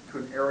to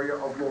an area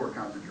of lower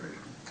concentration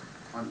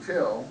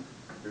until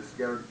they're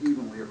scattered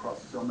evenly across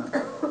the cell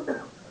membrane. Both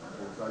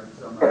sides of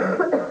the cell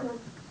membrane.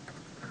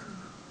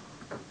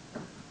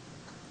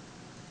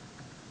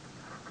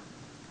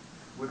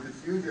 With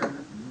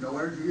diffusion, no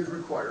energy is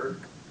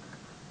required.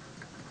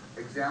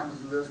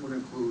 Examples of this would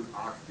include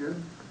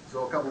oxygen.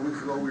 So a couple of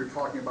weeks ago, we were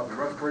talking about the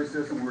respiratory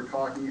system. We were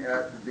talking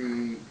at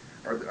the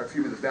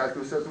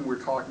vascular system. We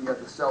were talking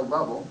at the cell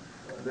level.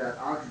 That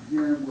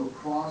oxygen will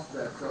cross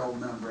that cell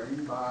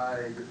membrane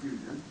by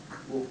diffusion.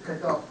 We'll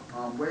pick up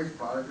waste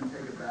product and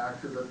take it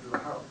back to the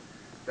heart.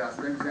 That's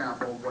an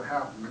example of what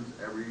happens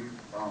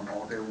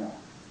all day long.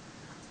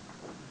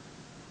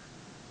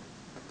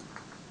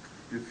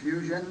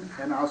 Diffusion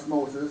and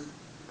osmosis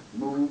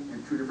move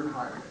in two different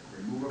highways.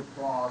 They move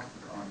across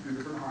two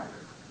different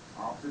highways,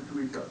 opposite to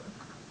each other.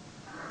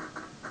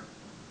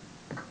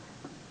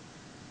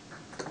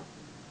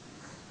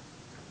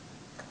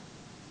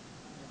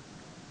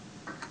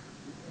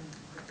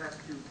 That's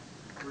true,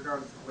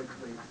 regardless of which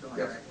way it's going,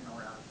 Yes. right, in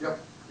or out.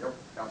 Yep,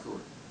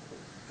 absolutely.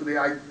 So the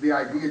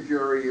idea,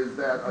 Jerry, is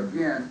that,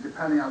 again,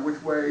 depending on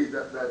which way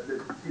that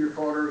the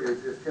teeter-totter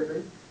is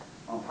tipping,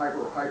 hyper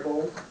or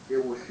hypo,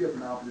 it will shift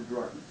in opposite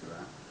directions to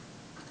that.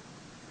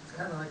 It's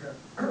kind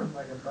of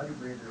like a buddy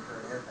breather for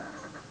an air pack.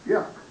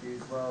 Yeah.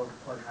 Use low,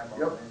 plug high ball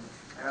Yep. in.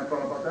 I hadn't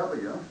thought about that,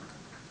 but yeah.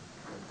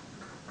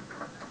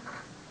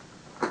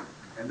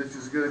 And this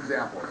is a good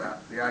example of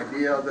that. The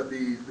idea that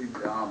these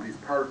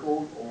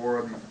particles,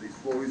 or these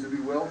floaties, if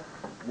you will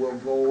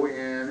go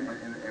in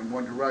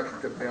one direction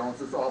to balance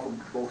this off on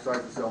both sides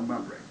of the cell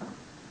membrane.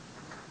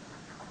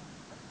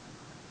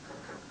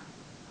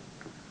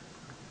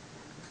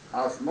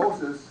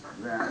 Osmosis,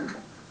 then,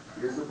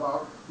 is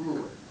about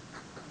fluid.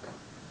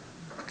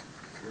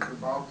 It's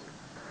about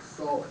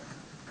solid.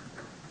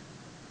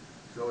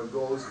 So it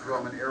goes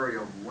from an area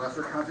of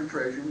lesser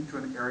concentration to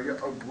an area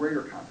of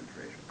greater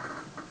concentration.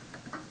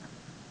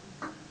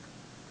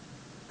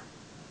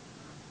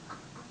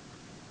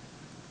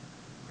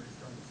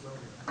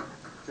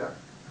 Check.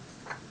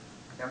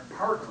 And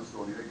part of the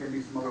sodium, there can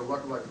be some other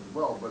electrolytes as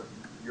well, but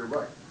you're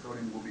right,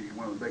 sodium will be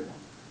one of the big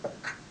ones.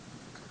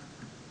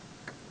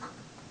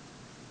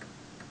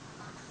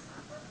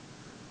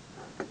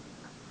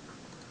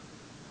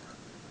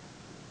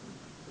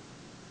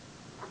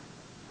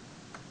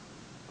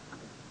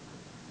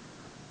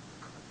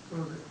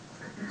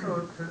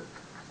 So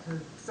to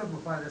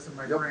simplify this in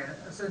my Yep. brain,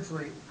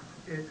 essentially,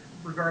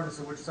 regardless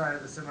of which side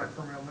of the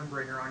semi-permeable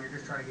membrane you're on, you're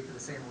just trying to get to the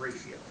same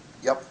ratio,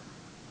 Yep.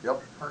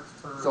 parts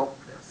per So,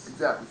 this.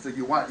 exactly. So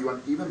you want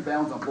even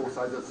balance on both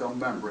sides of the cell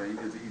membrane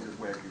is the easiest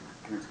way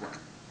I can explain.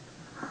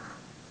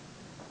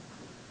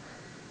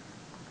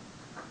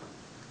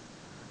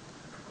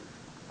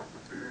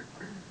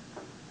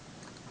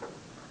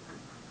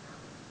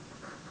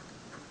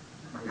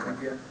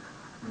 Again,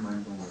 You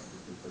mind going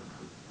with this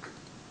substance?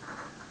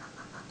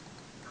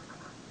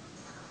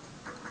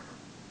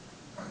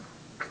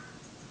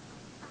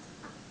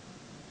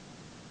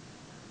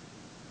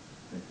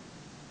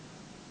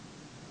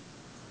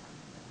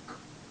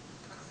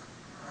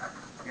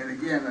 and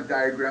again, a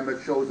diagram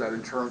that shows that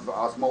in terms of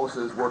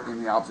osmosis working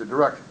in the opposite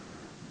direction.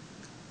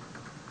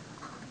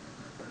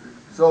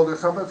 So there's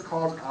something that's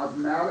called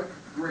osmotic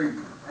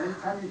gradient.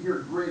 Anytime you hear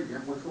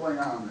gradient, what's going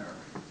on there?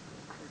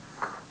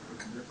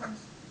 What's the difference?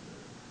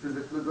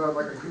 There's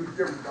like a huge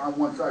difference on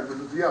one side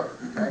versus the other,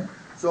 okay?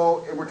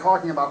 So if we're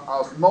talking about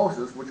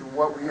osmosis, which is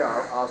what we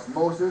are,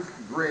 osmosis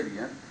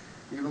gradient,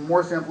 even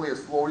more simply is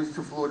floaties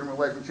to fluid in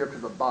relationship to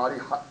the body,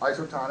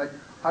 isotonic,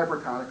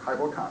 hypertonic,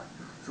 hypotonic.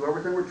 So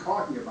everything we're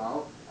talking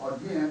about,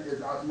 again,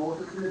 is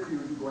osmosis and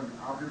diffusion going in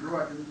opposite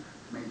directions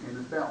maintain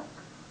this balance.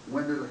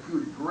 When there's a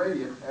huge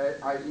gradient,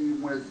 i.e.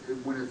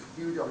 when it's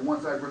huge on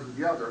one side versus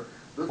the other,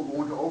 this will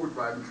go into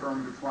overdrive in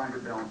terms of trying to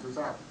balance this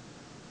out.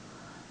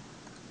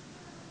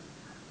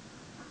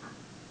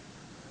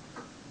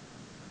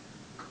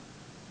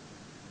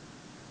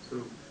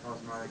 So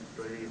osmotic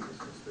gradient is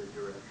just the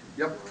direction.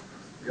 Yep,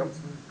 yep.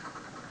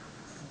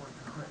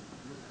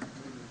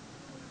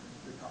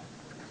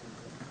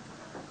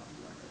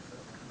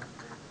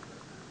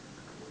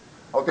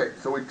 Okay,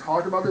 so we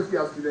talked about this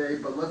yesterday,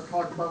 but let's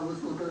talk about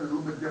this a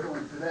little bit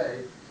differently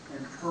today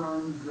in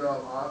terms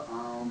of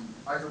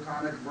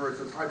isotonic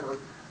versus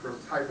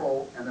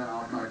hypo, and then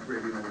osmotic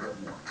gradient a little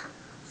bit more.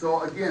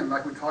 So again,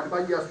 like we talked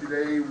about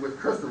yesterday with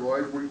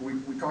crystalloids,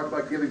 we talked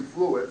about giving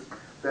fluids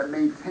that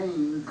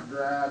maintains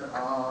that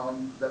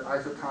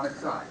isotonic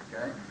side,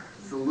 okay?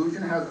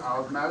 Solution has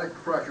osmotic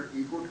pressure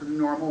equal to the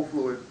normal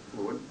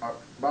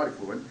body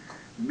fluid,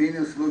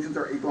 meaning the solutions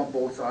are equal on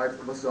both sides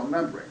of the cell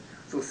membrane.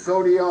 So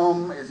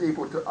sodium is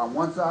equal to on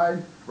one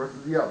side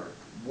versus the other.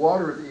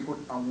 Water is equal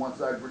on one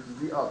side versus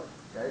the other,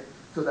 okay?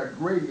 So that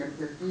gradient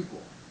is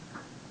equal.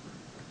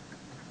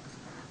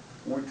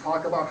 When we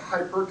talk about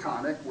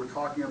hypertonic, we're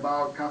talking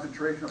about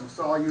concentration of the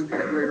solute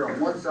is greater on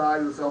one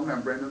side of the cell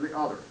membrane than the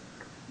other.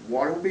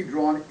 Water will be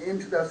drawn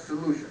into that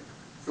solution.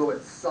 So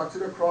it sucks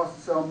it across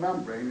the cell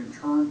membrane in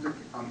terms of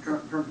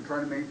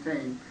trying to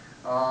maintain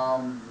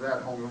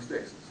that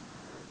homeostasis.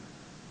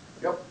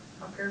 Yep.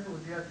 How careful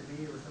would you have to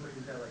be with somebody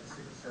who's got like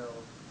sickle cell?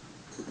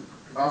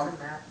 Or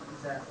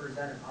is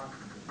that an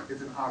oxygen?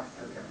 It's an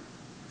oxygen. Okay.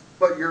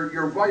 But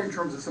you're right in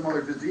terms of some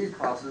other disease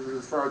processes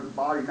as far as the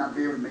body not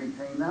being able to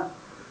maintain that,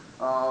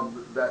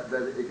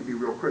 that it can be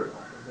real critical.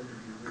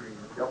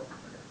 Yep.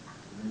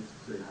 When you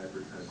say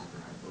hypertension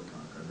or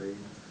hypotonic, are they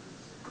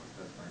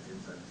specifying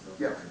inside the cell?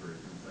 Yes. Hyper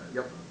is inside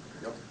Yep. the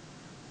cell?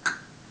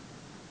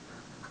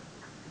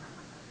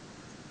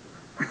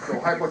 Yep. So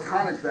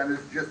hypotonics then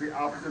is just the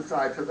opposite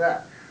side to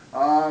that.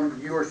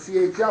 Your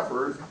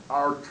CHFers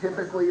are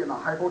typically in a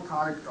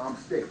hypotonic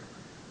state.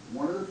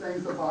 One of the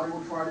things the body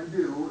will try to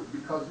do,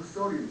 because of the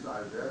sodium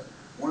side of this,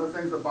 one of the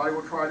things the body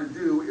will try to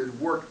do is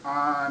work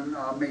on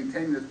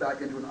maintaining this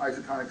back into an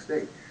isotonic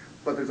state.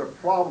 But there's a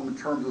problem in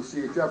terms of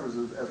CHFers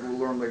as we'll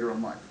learn later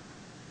in life.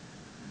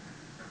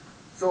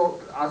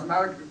 So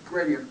osmotic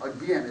gradient,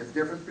 again, is the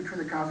difference between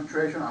the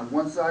concentration on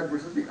one side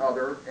versus the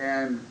other,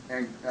 and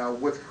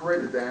what's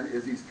created then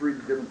is these three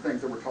different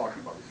things that we're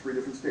talking about, these three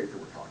different states that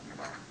we're talking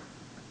about.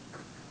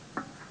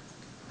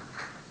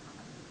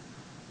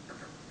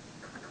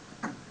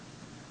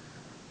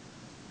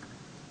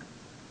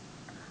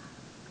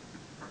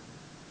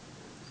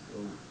 So,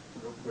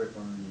 real quick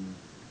on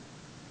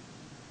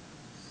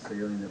the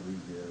saline that we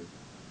give,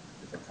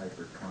 it's a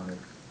hypertonic.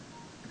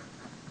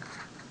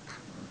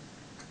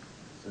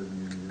 Says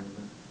in the middle,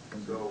 can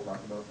So- you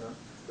talk about that?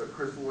 The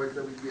crystalloids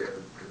that we give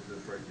is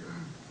this right here.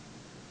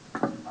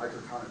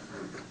 Isotonic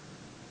solution.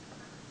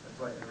 That's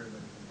why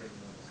everybody can take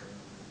them on the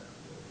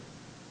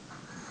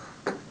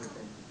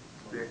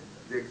same.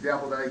 The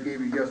example that I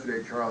gave you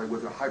yesterday, Charlie,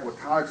 was a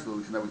hypotonic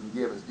solution that we can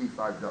give as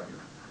D5W.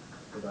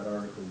 So that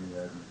article you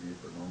had reviewed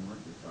for homework,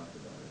 we talked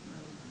about it, and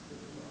that was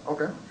considered well.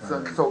 Okay,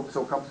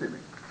 so come see me.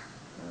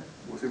 All right.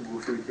 We'll see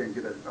if we can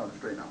get it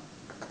straight out.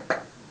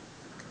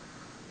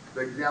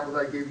 The example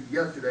that I gave you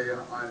yesterday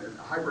on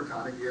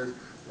hypertonic is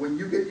when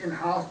you get in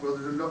hospital,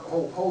 there's a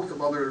whole host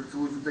of other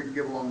solutions they can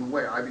give along the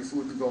way, IV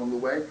solutions along the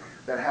way,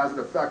 that has an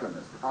effect on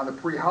this. On the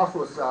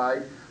pre-hospital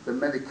side, the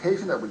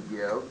medication that we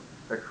give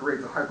that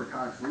creates a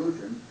hypertonic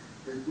solution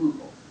is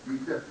glucose,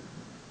 B50.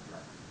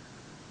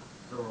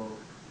 So,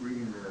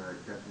 reading the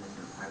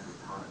definition of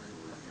hypotonic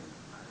solution,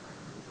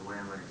 the way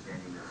I'm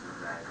understanding this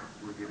is that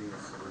we're giving a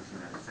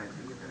solution that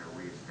essentially is going to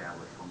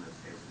reestablish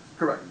homeostasis.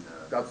 Correct. between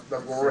the That's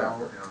what we're cell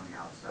after. and on the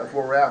outside. That's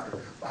what we're after.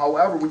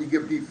 However, when you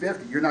give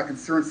D50, you're not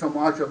concerned so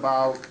much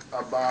about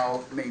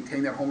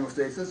maintaining that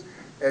homeostasis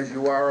as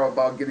you are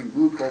about getting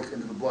glucose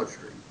into the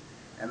bloodstream.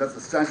 And that's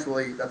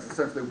essentially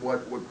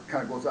what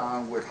kind of goes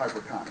on with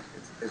hypertonic.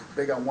 It's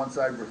big on one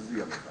side versus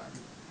the other side.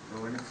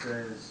 So when it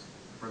says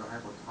for the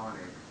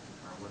hypotonic,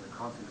 when the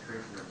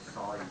concentration of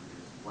solute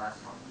is less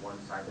on one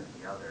side than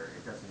the other,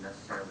 it doesn't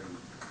necessarily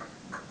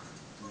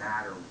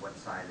matter what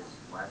side is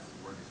less.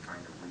 We're just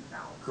trying to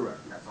rebalance. Correct.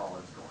 That's all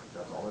it's going.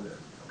 That's all it is.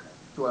 Okay.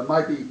 So it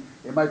might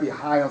be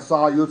high on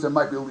solutes, it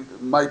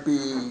might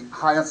be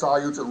high on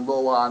solutes and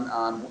low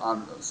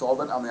on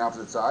solvent on the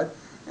opposite side,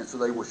 and so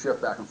they will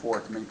shift back and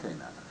forth to maintain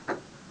that.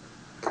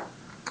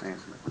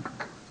 Thanks.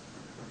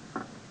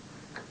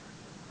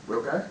 We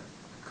okay?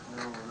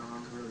 No,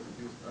 I'm really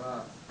confused.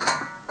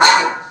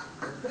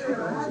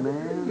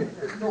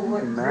 So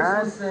what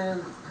Chris was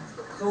saying,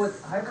 so it's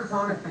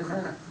hypertonic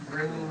isn't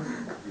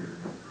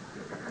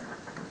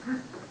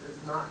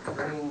it's not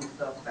bringing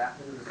stuff back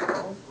into the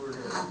cells, or is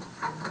it?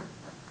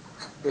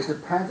 It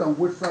depends on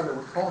which side that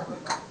we're talking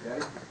about,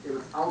 okay? If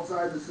it's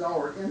outside the cell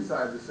or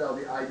inside the cell,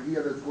 the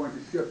idea that it's going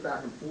to shift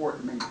back and forth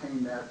to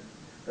maintain that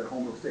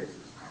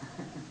homeostasis.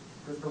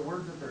 Because the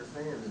words that they're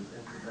saying is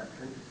into that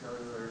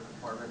intracellular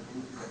compartment,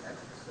 into the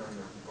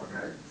extracellular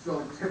Okay, compartment.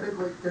 so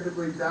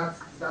typically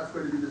that's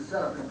going to be the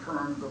setup in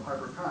terms of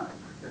hypertonic.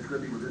 It's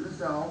going to be within the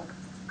cell,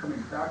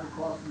 coming back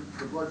across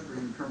the bloodstream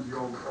in terms of the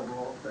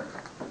overall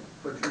effect.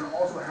 But you can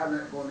also have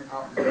that going the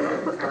opposite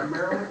way.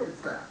 Primarily,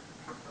 it's that.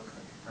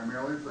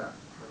 Primarily, it's that.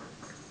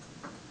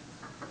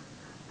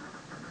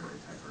 Primarily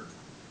it's hyper.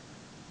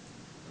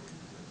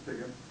 Say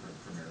again?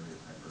 Primarily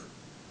it's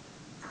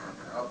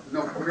hyper.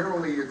 No,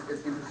 primarily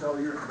it's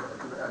intracellular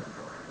to the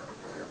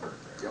extracellular.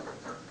 Yep.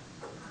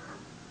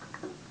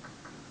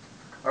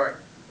 All right,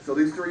 so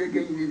these three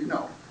again you need to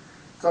know.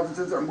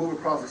 Substances are moved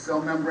across the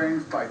cell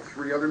membranes by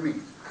three other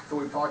means. So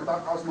we've talked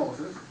about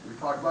osmosis, we've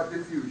talked about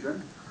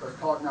diffusion. Let's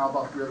talk now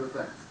about three other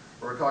things.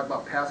 We're talking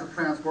about passive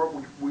transport,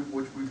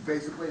 which we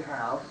basically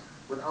have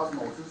with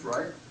osmosis,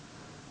 right?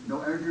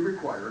 No energy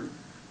required.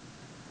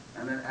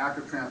 And then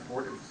active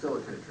transport and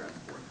facilitated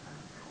transport.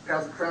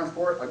 Passive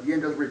transport, again,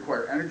 doesn't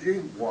require energy,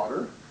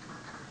 water.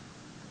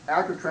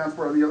 Active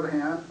transport, on the other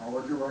hand, I'll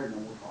let you write and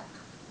then we'll talk.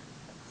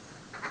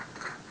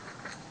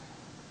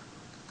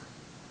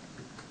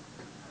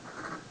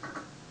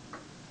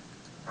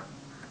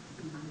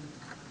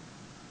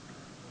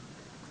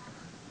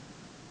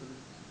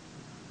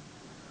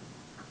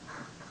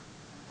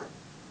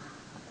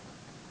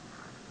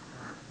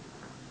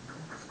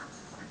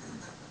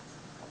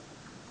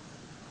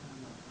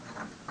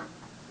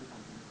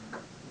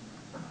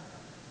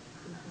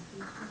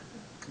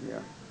 Yeah.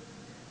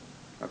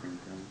 I think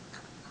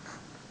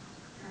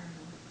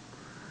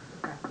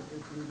Practically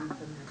bleeding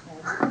from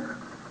your head.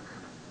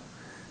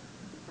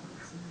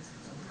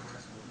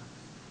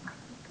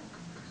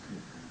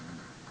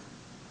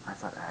 I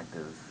thought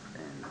active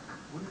and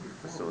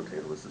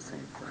facilitated was the same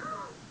thing.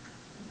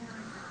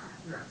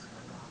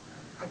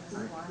 I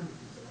think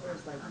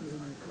there's like maybe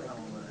like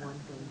one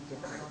thing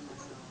different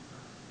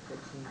that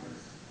changes.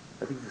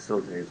 I think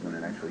facilitated is when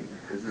it actually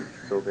isn't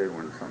facilitated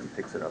when something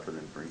picks it up and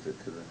then brings it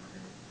to the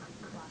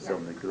cell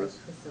nucleus.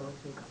 Like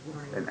facilitate, you know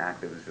what I mean? And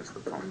active is just the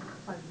pump,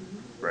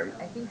 right?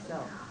 I think so.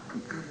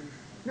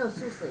 No,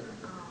 seriously.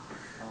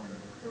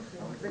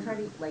 They're trying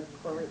to like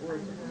correlate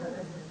words with each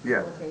other.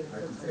 Yeah. Facilitate, so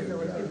it's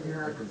facilitating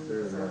your,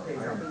 facilitate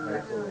something you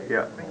actually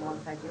Yeah. bring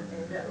alongside you.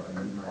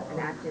 And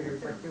active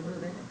is like you're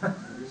moving.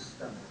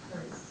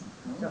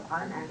 So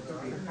I'm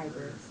active and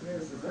hyper, you're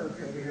the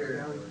facilitator,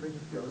 you're always bringing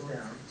people in.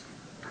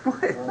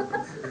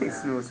 What?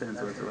 Makes no sense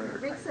whatsoever.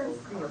 Makes sense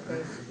to me,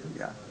 okay?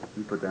 Yeah.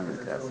 You put that on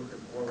the test. You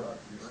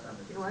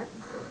know what?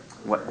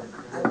 What?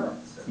 I will.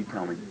 You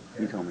tell me.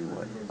 You tell me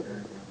what.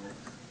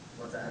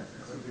 What's that?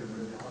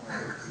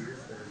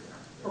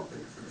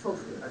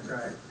 I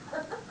tried.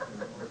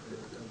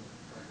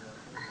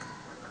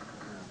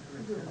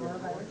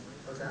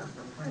 What's that?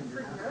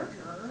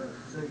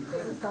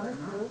 The stomach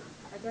flu.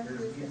 I guess use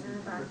the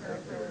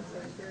antibacterial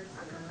transducers.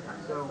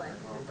 So, it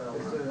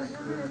says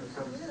moving the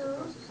substance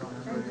across the cell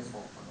membrane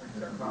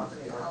across the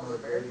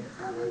osmotic gradient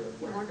to the rate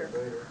of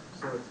greater.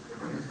 So it's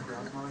against the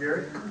osmotic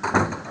gradient? Does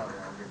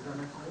that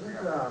make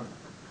sense?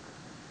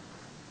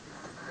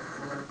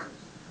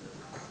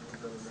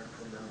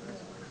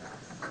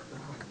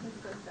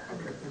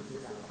 This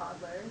is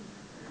toddler.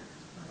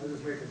 I was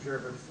just making sure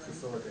if it's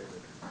facilitated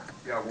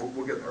Yeah,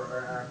 we'll get there.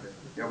 or active.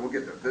 Yeah, we'll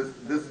get there.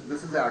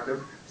 This is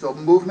active. So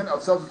movement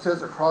of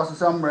substances across the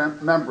cell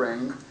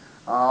membrane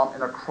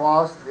and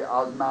across the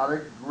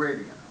osmotic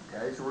gradient.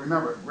 Okay, so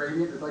remember,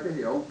 gradient is like a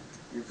hill,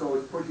 and so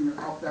it's pushing it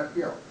up that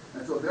hill.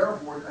 And so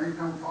therefore,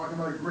 anytime we're talking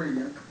about a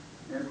gradient,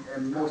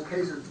 in most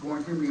cases, it's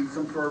going to need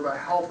some sort of a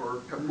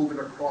helper to move it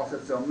across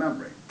that cell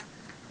membrane.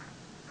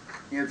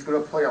 And it's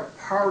going to play a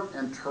part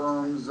in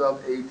terms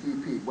of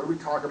ATP. What did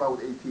we talk about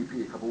with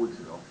ATP a couple weeks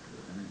ago?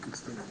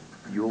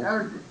 Fuel?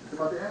 Energy. It's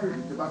about the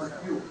energy. It's about the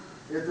fuel.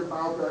 It's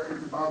about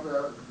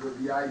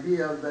the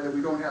idea that if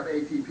we don't have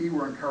ATP,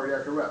 we're in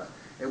cardiac arrest.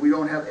 If we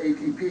don't have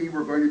ATP,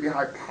 we're going to be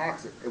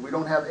hypoxic. If we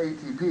don't have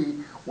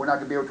ATP, we're not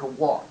going to be able to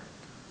walk.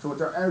 So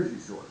it's our energy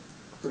source.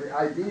 So the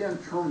idea in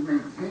terms of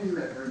maintaining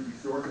that energy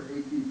source of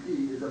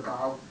ATP is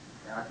about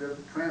active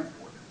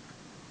transport.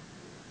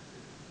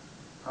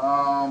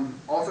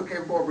 Also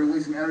capable of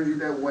releasing energy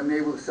that will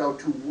enable the cell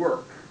to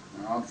work.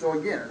 So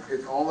again,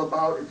 it's all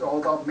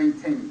about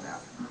maintaining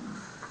that.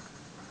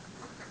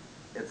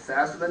 It's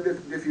faster than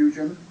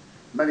diffusion.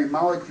 Many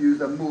molecules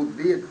that move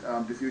via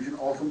diffusion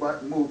also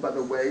move by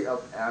the way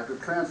of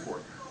active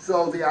transport.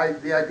 So the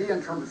idea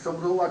in terms of some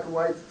of the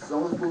electrolytes,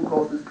 some of the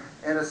glucoses,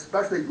 and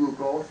especially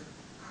glucose,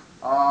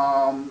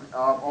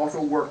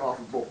 also work off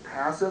of both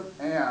passive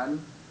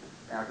and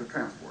active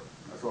transport.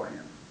 That's all I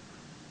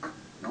have.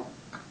 No?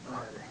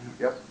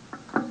 Yep.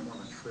 I just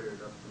want to clear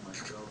it up for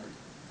myself.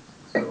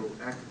 So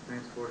active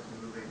transport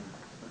is moving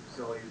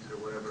solutes or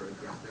whatever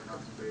against the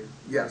concentration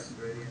Yes.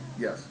 gradient,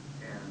 Yes.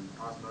 and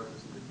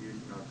osmosis and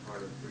diffusion are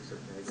part of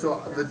precipitated.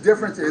 So the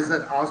difference is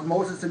that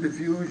osmosis and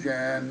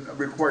diffusion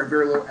require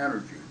very little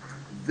energy.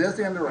 This,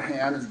 on the other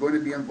hand, is going to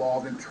be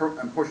involved in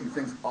pushing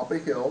things up a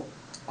hill,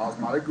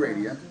 osmotic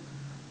gradient,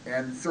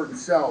 and certain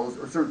cells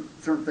or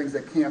certain things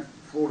that can't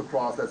float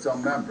across that cell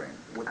membrane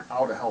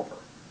without a helper.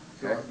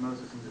 So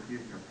osmosis and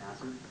diffusion are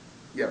passive?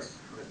 Yes,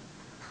 Okay.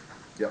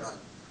 yes.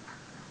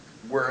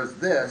 Whereas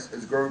this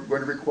is going to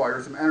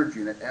require some energy,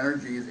 and that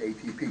energy is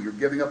ATP. You're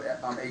giving up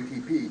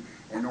ATP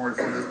in order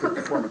for this to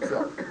perform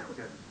itself.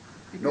 Okay.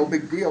 No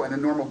big deal, in a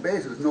normal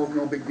basis, no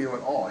big deal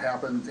at all. It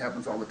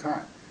happens all the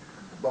time.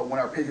 But when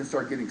our patients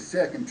start getting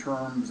sick in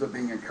terms of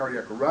being in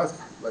cardiac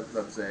arrest,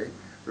 let's say,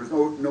 there's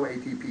no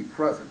ATP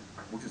present,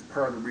 which is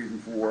part of the reason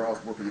for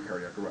us working in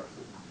cardiac arrest.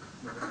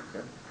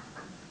 Okay?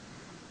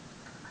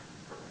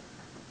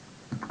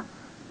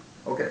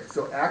 Okay,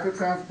 so active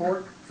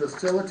transport,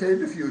 facilitated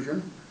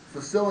diffusion.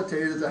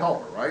 Facilitated is a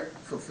helper, right?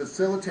 So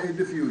facilitated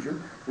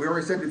diffusion, we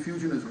already said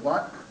diffusion is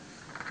what?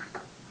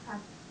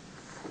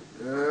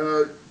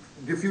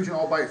 Diffusion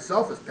all by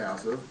itself is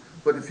passive,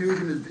 but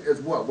diffusion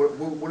is what? What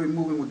are we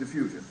moving with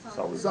diffusion?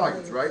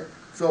 Solutes, right?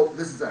 So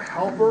this is a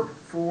helper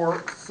for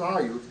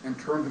solutes in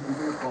terms of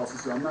moving across the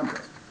cell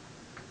membrane.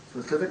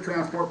 Specific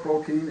transport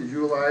protein is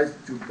utilized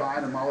to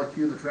bind a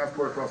molecule to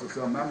transport across the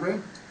cell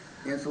membrane.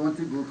 Insulin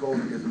to glucose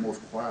is the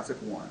most classic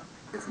one.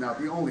 It's not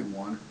the only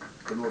one,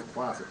 the most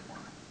classic one.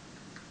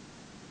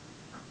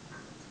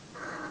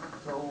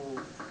 So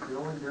the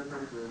only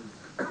difference is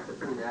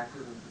between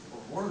active and, or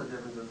one of the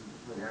differences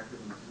between active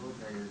and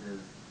facilitated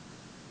is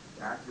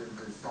active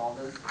is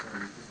solvent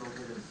and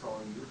facilitated is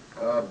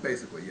solute?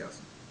 Basically, yes.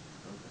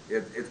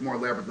 Okay. It's more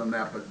elaborate than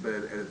that, but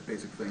at its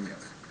basic thing,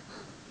 yes.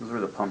 Those are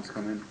where the pumps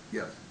come in?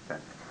 Yes, Okay.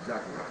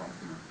 exactly what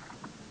pumps in.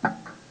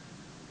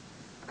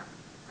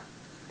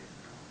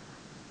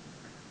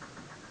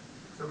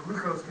 So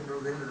glucose can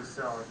move into the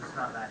cell, it's just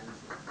not that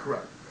easy.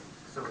 Correct.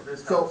 So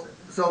this helps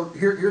So it.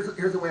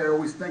 here's the way I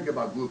always think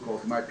about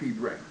glucose in my pea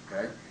brain,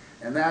 okay?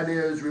 And that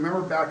is,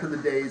 remember back to the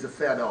days of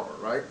Fat Albert,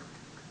 right?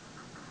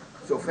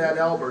 So Fat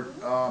Albert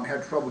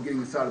had trouble getting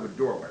inside of a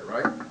doorway,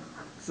 right?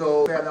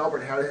 So Fat Albert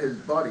had his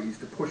buddies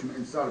to push him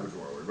inside of a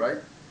doorway, right?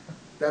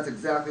 That's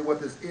exactly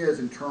what this is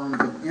in terms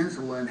of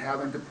insulin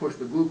having to push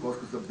the glucose,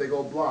 because it's a big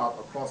old blob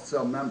across the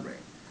cell membrane.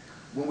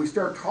 When we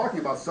start talking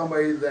about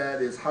somebody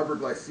that is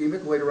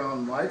hyperglycemic later on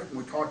in life,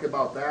 when we talk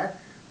about that,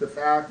 the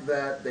fact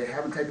that they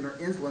haven't taken their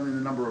insulin in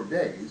a number of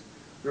days,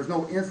 there's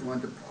no insulin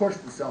to push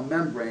the cell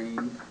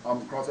membrane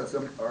across that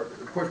cell, or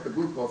push the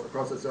glucose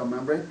across the cell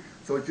membrane,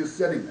 so it's just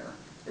sitting there.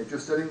 It's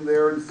just sitting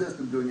there in the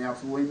system doing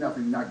absolutely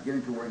nothing, not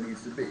getting to where it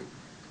needs to be.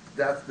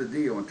 That's the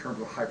deal in terms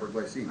of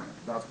hyperglycemia.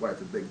 That's why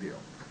it's a big deal.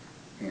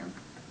 And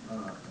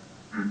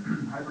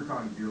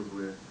Hypertonic deals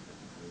with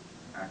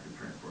active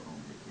transport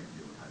only, it can't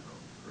deal with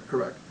hypo, correct?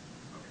 correct.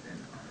 Okay, and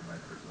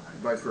vice versa.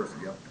 Vice versa,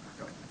 yep.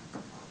 Yep.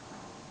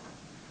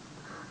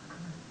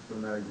 So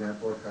in that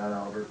example of Fat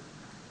Albert,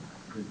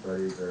 his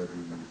buddies are the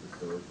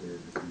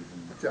facilitated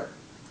diffusion. Check.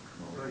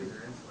 Buddies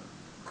are insulin.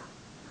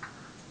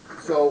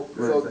 So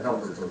It's a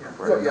helper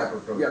protein.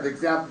 So yeah, the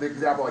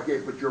example I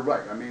gave, but you're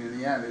right. I mean, in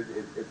the end,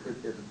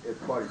 it's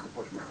buddies to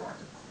push them across.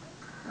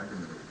 I can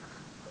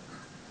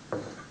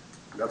relate.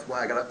 That's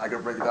why I gotta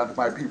break it down to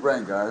my pea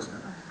brain, guys.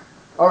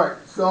 All right,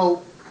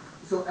 so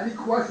any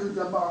questions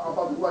about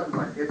the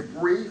electrolyte? It's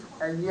brief,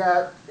 and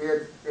yet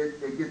it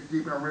gets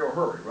deep in a real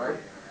hurry, right?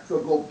 So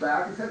go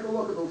back and take a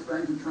look at those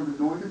things in terms of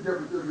knowing the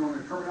differences, knowing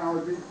the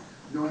terminology,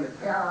 knowing the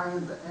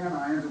cations, the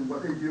anions, and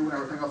what they do, and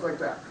everything else like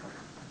that.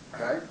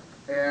 Okay?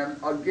 And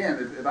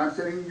again, if I'm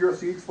sitting in your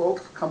seats,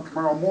 folks, come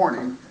tomorrow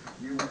morning,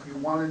 you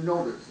want to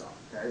know this stuff.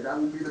 Okay? That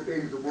will be the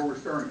basis of where we're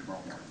starting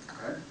tomorrow morning.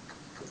 Okay?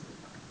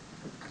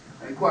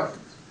 Any questions?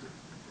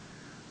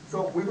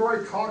 So we've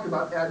already talked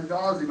about ad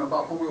nauseum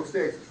about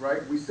homeostasis,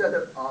 right? We said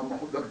that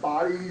the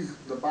body's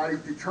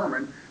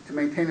determined to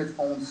maintain its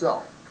own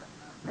self.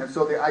 And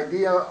so the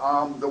idea,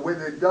 the way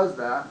that it does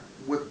that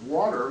with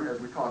water, as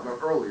we talked about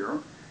earlier,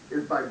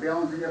 is by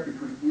balancing it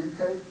between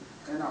intake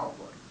and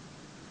output.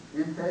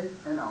 Intake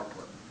and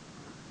output.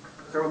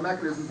 Several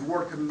mechanisms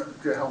work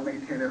to help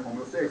maintain that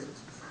homeostasis.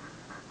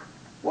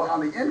 Well, on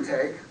the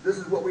intake, this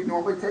is what we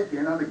normally take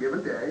in on a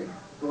given day.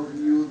 Those of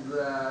you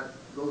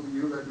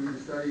that do the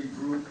study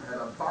group at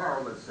a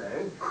bar, let's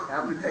say,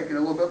 happen to take in a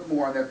little bit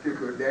more on that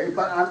particular day,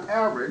 but on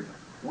average,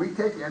 we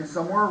take in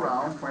somewhere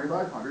around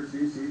 2,500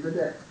 cc's a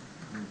day.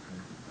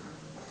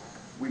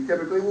 We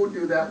typically will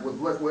do that with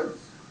liquids,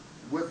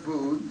 with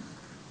foods,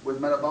 with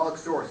metabolic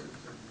sources.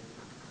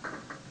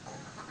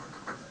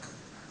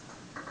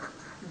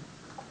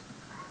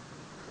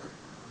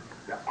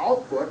 The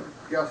output,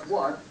 guess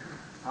what,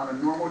 on a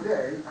normal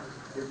day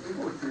is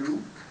equal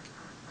to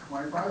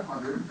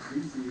 2,500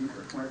 cc's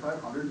or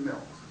 2,500 mils.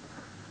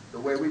 The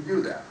way we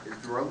do that is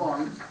through our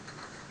lungs,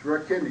 through our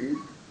kidneys,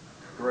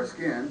 through our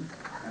skin,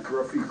 and through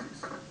our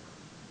feces.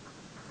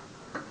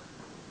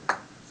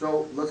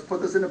 So let's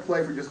put this into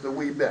play for just a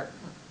wee bit.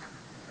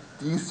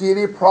 Do you see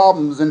any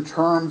problems in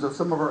terms of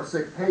some of our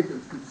sick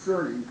patients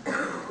concerning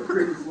the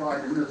previous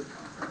slide in this?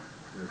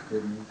 Their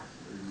kidneys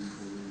are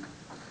usually,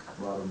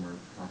 a lot of them are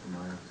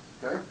compromised.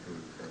 Okay?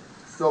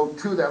 So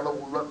to that,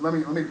 let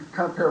me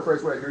kind of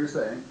paraphrase what I hear you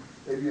saying.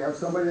 If you have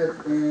somebody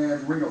that's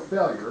in renal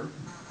failure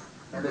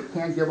and they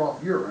can't give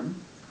off urine,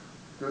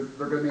 they're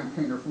going to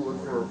maintain their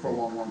fluids for a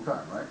long, long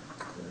time, right?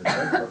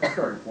 That's the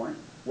starting point.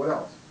 What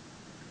else?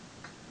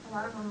 A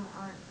lot of them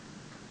aren't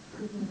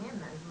taking in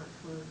as much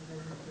fluid as they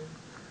used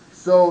to.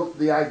 So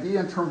the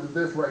idea in terms of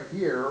this right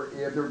here,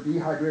 if they're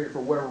dehydrated for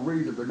whatever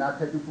reason, they're not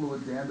taking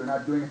fluids in, they're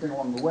not doing anything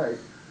along the way,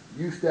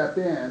 you step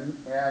in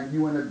and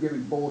you end up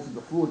giving boluses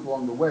of fluids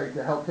along the way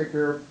to help take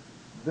care of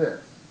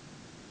this.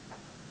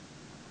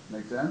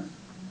 Make sense?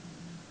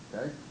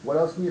 Okay. What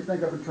else can you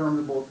think of in terms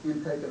of both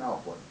intake and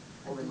output?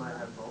 Well, they might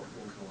have both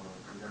things going on,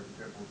 so you gotta be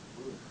careful with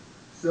the fluid.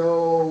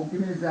 So give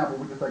me an example.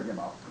 What you're thinking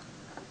about.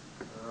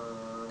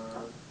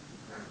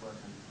 Great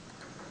question.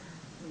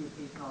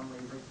 Communication on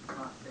lasers,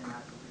 not staying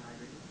actively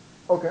hydrated.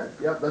 Okay,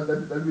 yeah,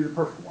 that'd be the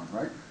perfect one,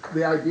 right?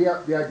 The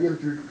idea that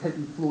you're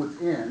taking fluids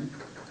in,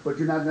 but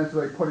you're not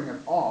necessarily putting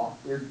it off,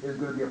 is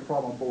going to be a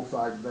problem on both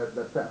sides of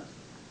that fence.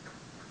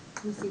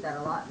 We see that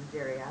a lot in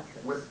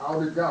geriatrics.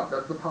 Without a doubt,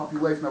 that's the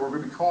population that we're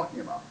going to be talking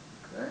about.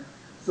 Okay,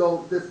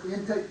 so this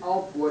intake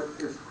output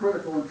is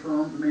critical in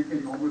terms of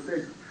maintaining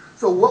homeostasis.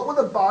 So what will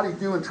the body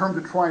do in terms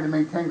of trying to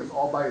maintain this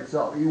all by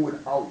itself, even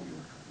without you?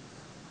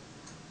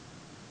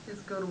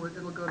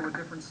 It'll go to a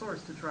different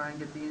source to try and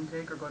get the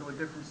intake, or go to a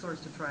different source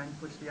to try and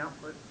push the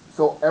output.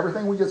 So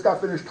everything we just got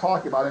finished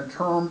talking about in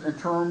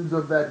terms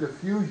of that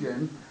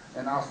diffusion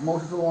and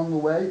osmosis along the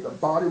way, the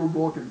body will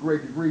go to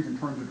great degrees in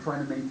terms of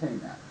trying to maintain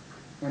that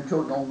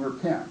until it no longer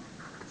can.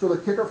 So the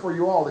kicker for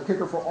you all, the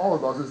kicker for all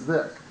of us is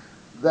this,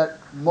 that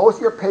most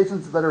of your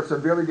patients that are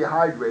severely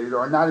dehydrated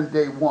are not in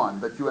day 1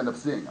 that you end up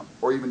seeing them,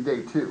 or even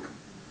day 2.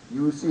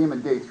 You see them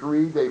in day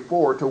 3, day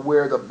 4, to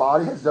where the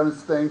body has done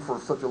its thing for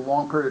such a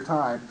long period of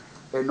time,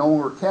 it no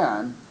longer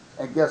can,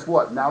 and guess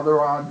what? Now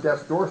they're on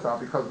death's doorstep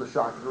because of the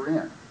shock that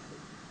they're in.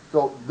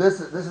 So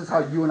this is how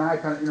you and I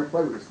kind of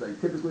interplay with this thing.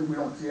 Typically we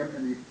don't see them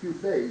in the acute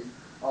phase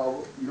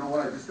of, you know what,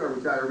 I just started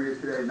with diarrhea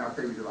today and now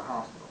take me to the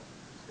hospital.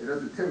 It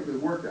doesn't typically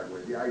work that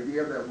way. The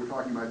idea that we're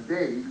talking about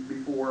days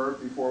before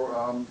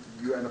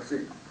you end up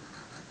seeing them.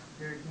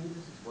 Gary, can you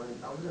just explain,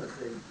 I was gonna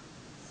say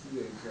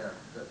CHF,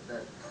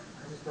 that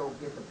I just don't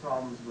get the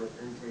problems with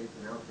intake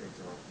and outtake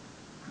though.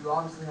 You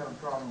obviously have a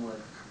problem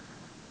with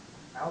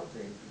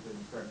outtake because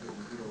you start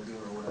getting fetal edema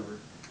or whatever.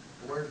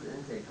 Where's the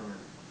intake coming in?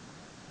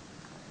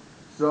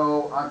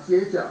 So on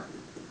CHF,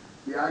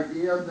 the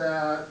idea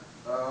that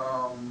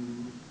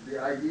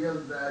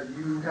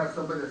you have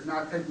somebody that's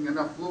not taking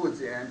enough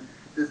fluids in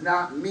does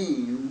not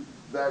mean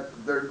that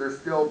they're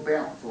still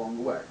balanced along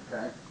the way,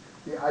 okay?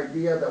 The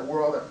idea that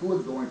where all that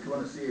fluid's going to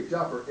on a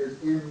CHFer is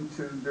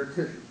into their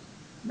tissues,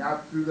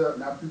 not through the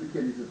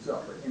kidneys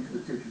itself, but into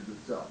the tissues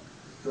itself.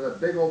 So that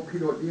big old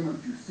fetal edema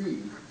that you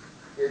see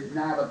is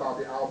not about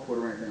the output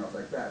or anything else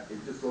like that.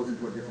 It just goes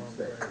into a different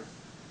state.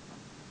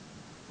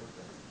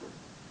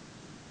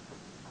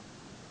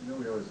 You know,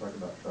 we always talk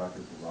about shock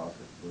as the loss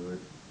of fluid.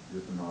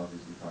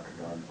 Euthanologies, we talk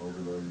about an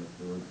overloading of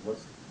fluid.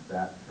 What's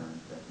that term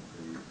technically?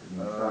 I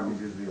mean, shock is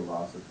usually a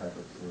loss of type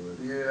of fluid.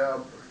 Yeah.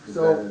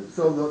 So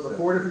the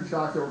 4 different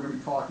shocks that we're going to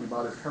be talking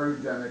about is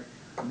teratogenic,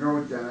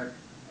 neurogenic,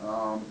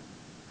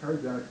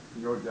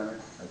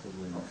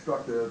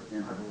 obstructive,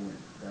 and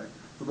hypovolemic. Okay.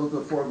 So those are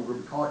the 4 we're going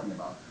to be talking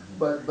about.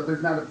 But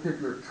there's not a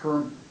particular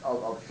term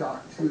of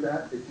shock to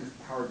that. It's just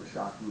part of the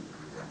shock group.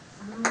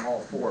 All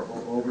 4 of them.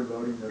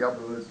 Overloading the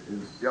fluids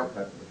is Yep.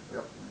 type of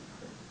shock.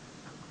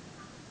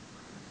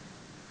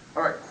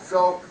 All right,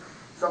 so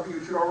something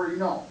you should already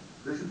know.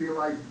 This should be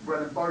like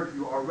bread and butter to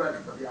you already,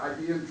 but the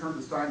idea in terms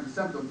of signs and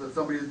symptoms that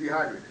somebody is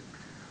dehydrated,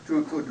 to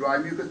include dry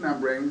mucous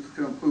membranes,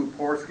 to include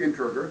poor skin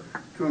turgor,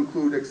 to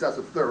include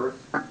excessive thirst,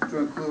 to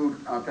include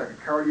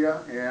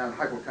tachycardia and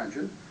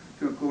hypotension,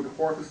 to include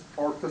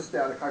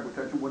orthostatic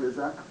hypotension. What is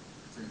that?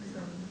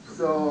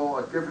 So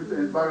a difference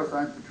in vital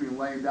signs between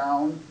laying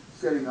down,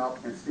 sitting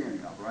up, and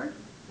standing up, right?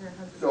 And it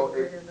has to So be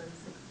greater than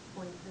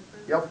 6-point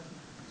difference? Yep.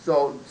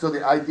 So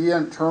the idea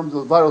in terms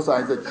of vital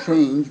signs that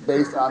change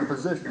based on the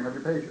positioning of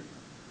your patient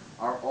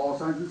are all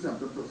signs and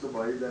symptoms of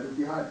somebody that is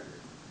dehydrated.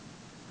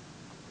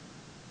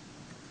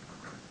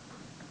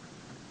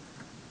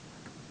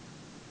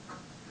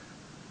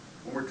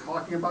 When we're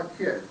talking about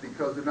kids,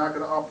 because they're not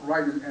going to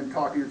upright and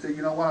talk to you and say,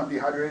 you know what, I'm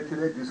dehydrated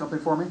today, do something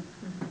for me.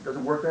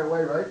 Doesn't work that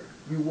way, right?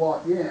 You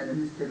walk in,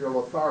 and these kids are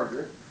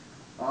lethargic.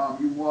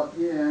 You walk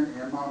in,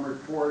 and mom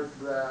reports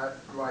that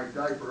dry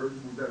diapers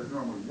that is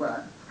normally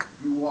wet.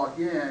 You walk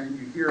in,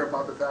 you hear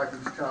about the fact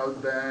that this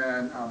child's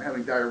been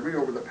having diarrhea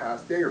over the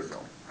past day or so.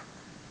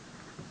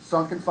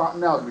 Sunken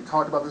fontanelles, we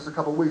talked about this a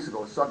couple weeks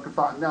ago. Sunken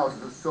fontanelles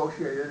is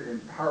associated in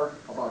part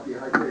about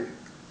dehydration.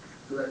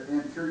 So that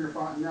anterior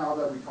fontanelle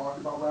that we talked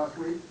about last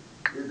week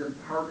is in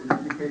part an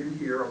indication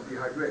here of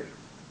dehydration.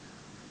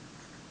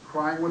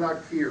 Crying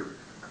without tears,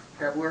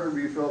 capillary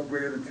refill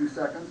greater than 2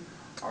 seconds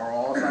are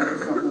all signs and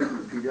symptoms in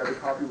the pediatric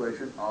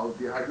population of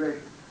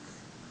dehydration.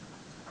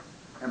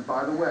 And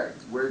by the way,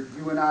 whereas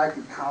you and I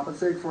can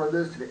compensate for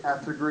this to the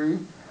nth degree,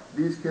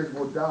 these kids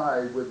will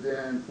die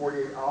within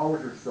 48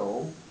 hours or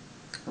so,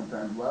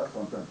 sometimes less,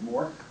 sometimes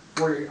more,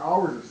 48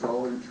 hours or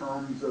so in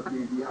terms of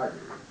being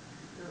dehydrated.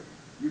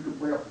 You can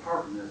play a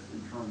part in this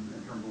in terms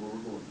of what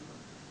we're going with.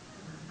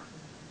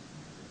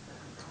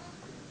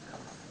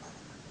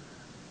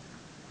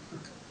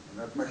 And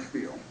that's my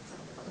spiel.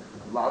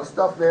 A lot of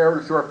stuff there in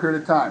a short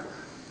period of time.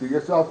 Do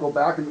yourself, go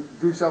back and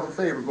do yourself a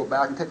favor, go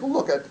back and take a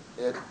look at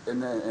it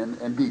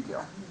in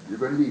detail. You're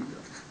going to need to.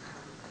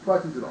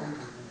 Questions at all?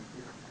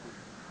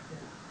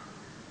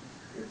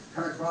 It's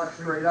 10 o'clock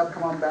straight up,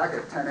 come on back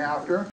at 10 after.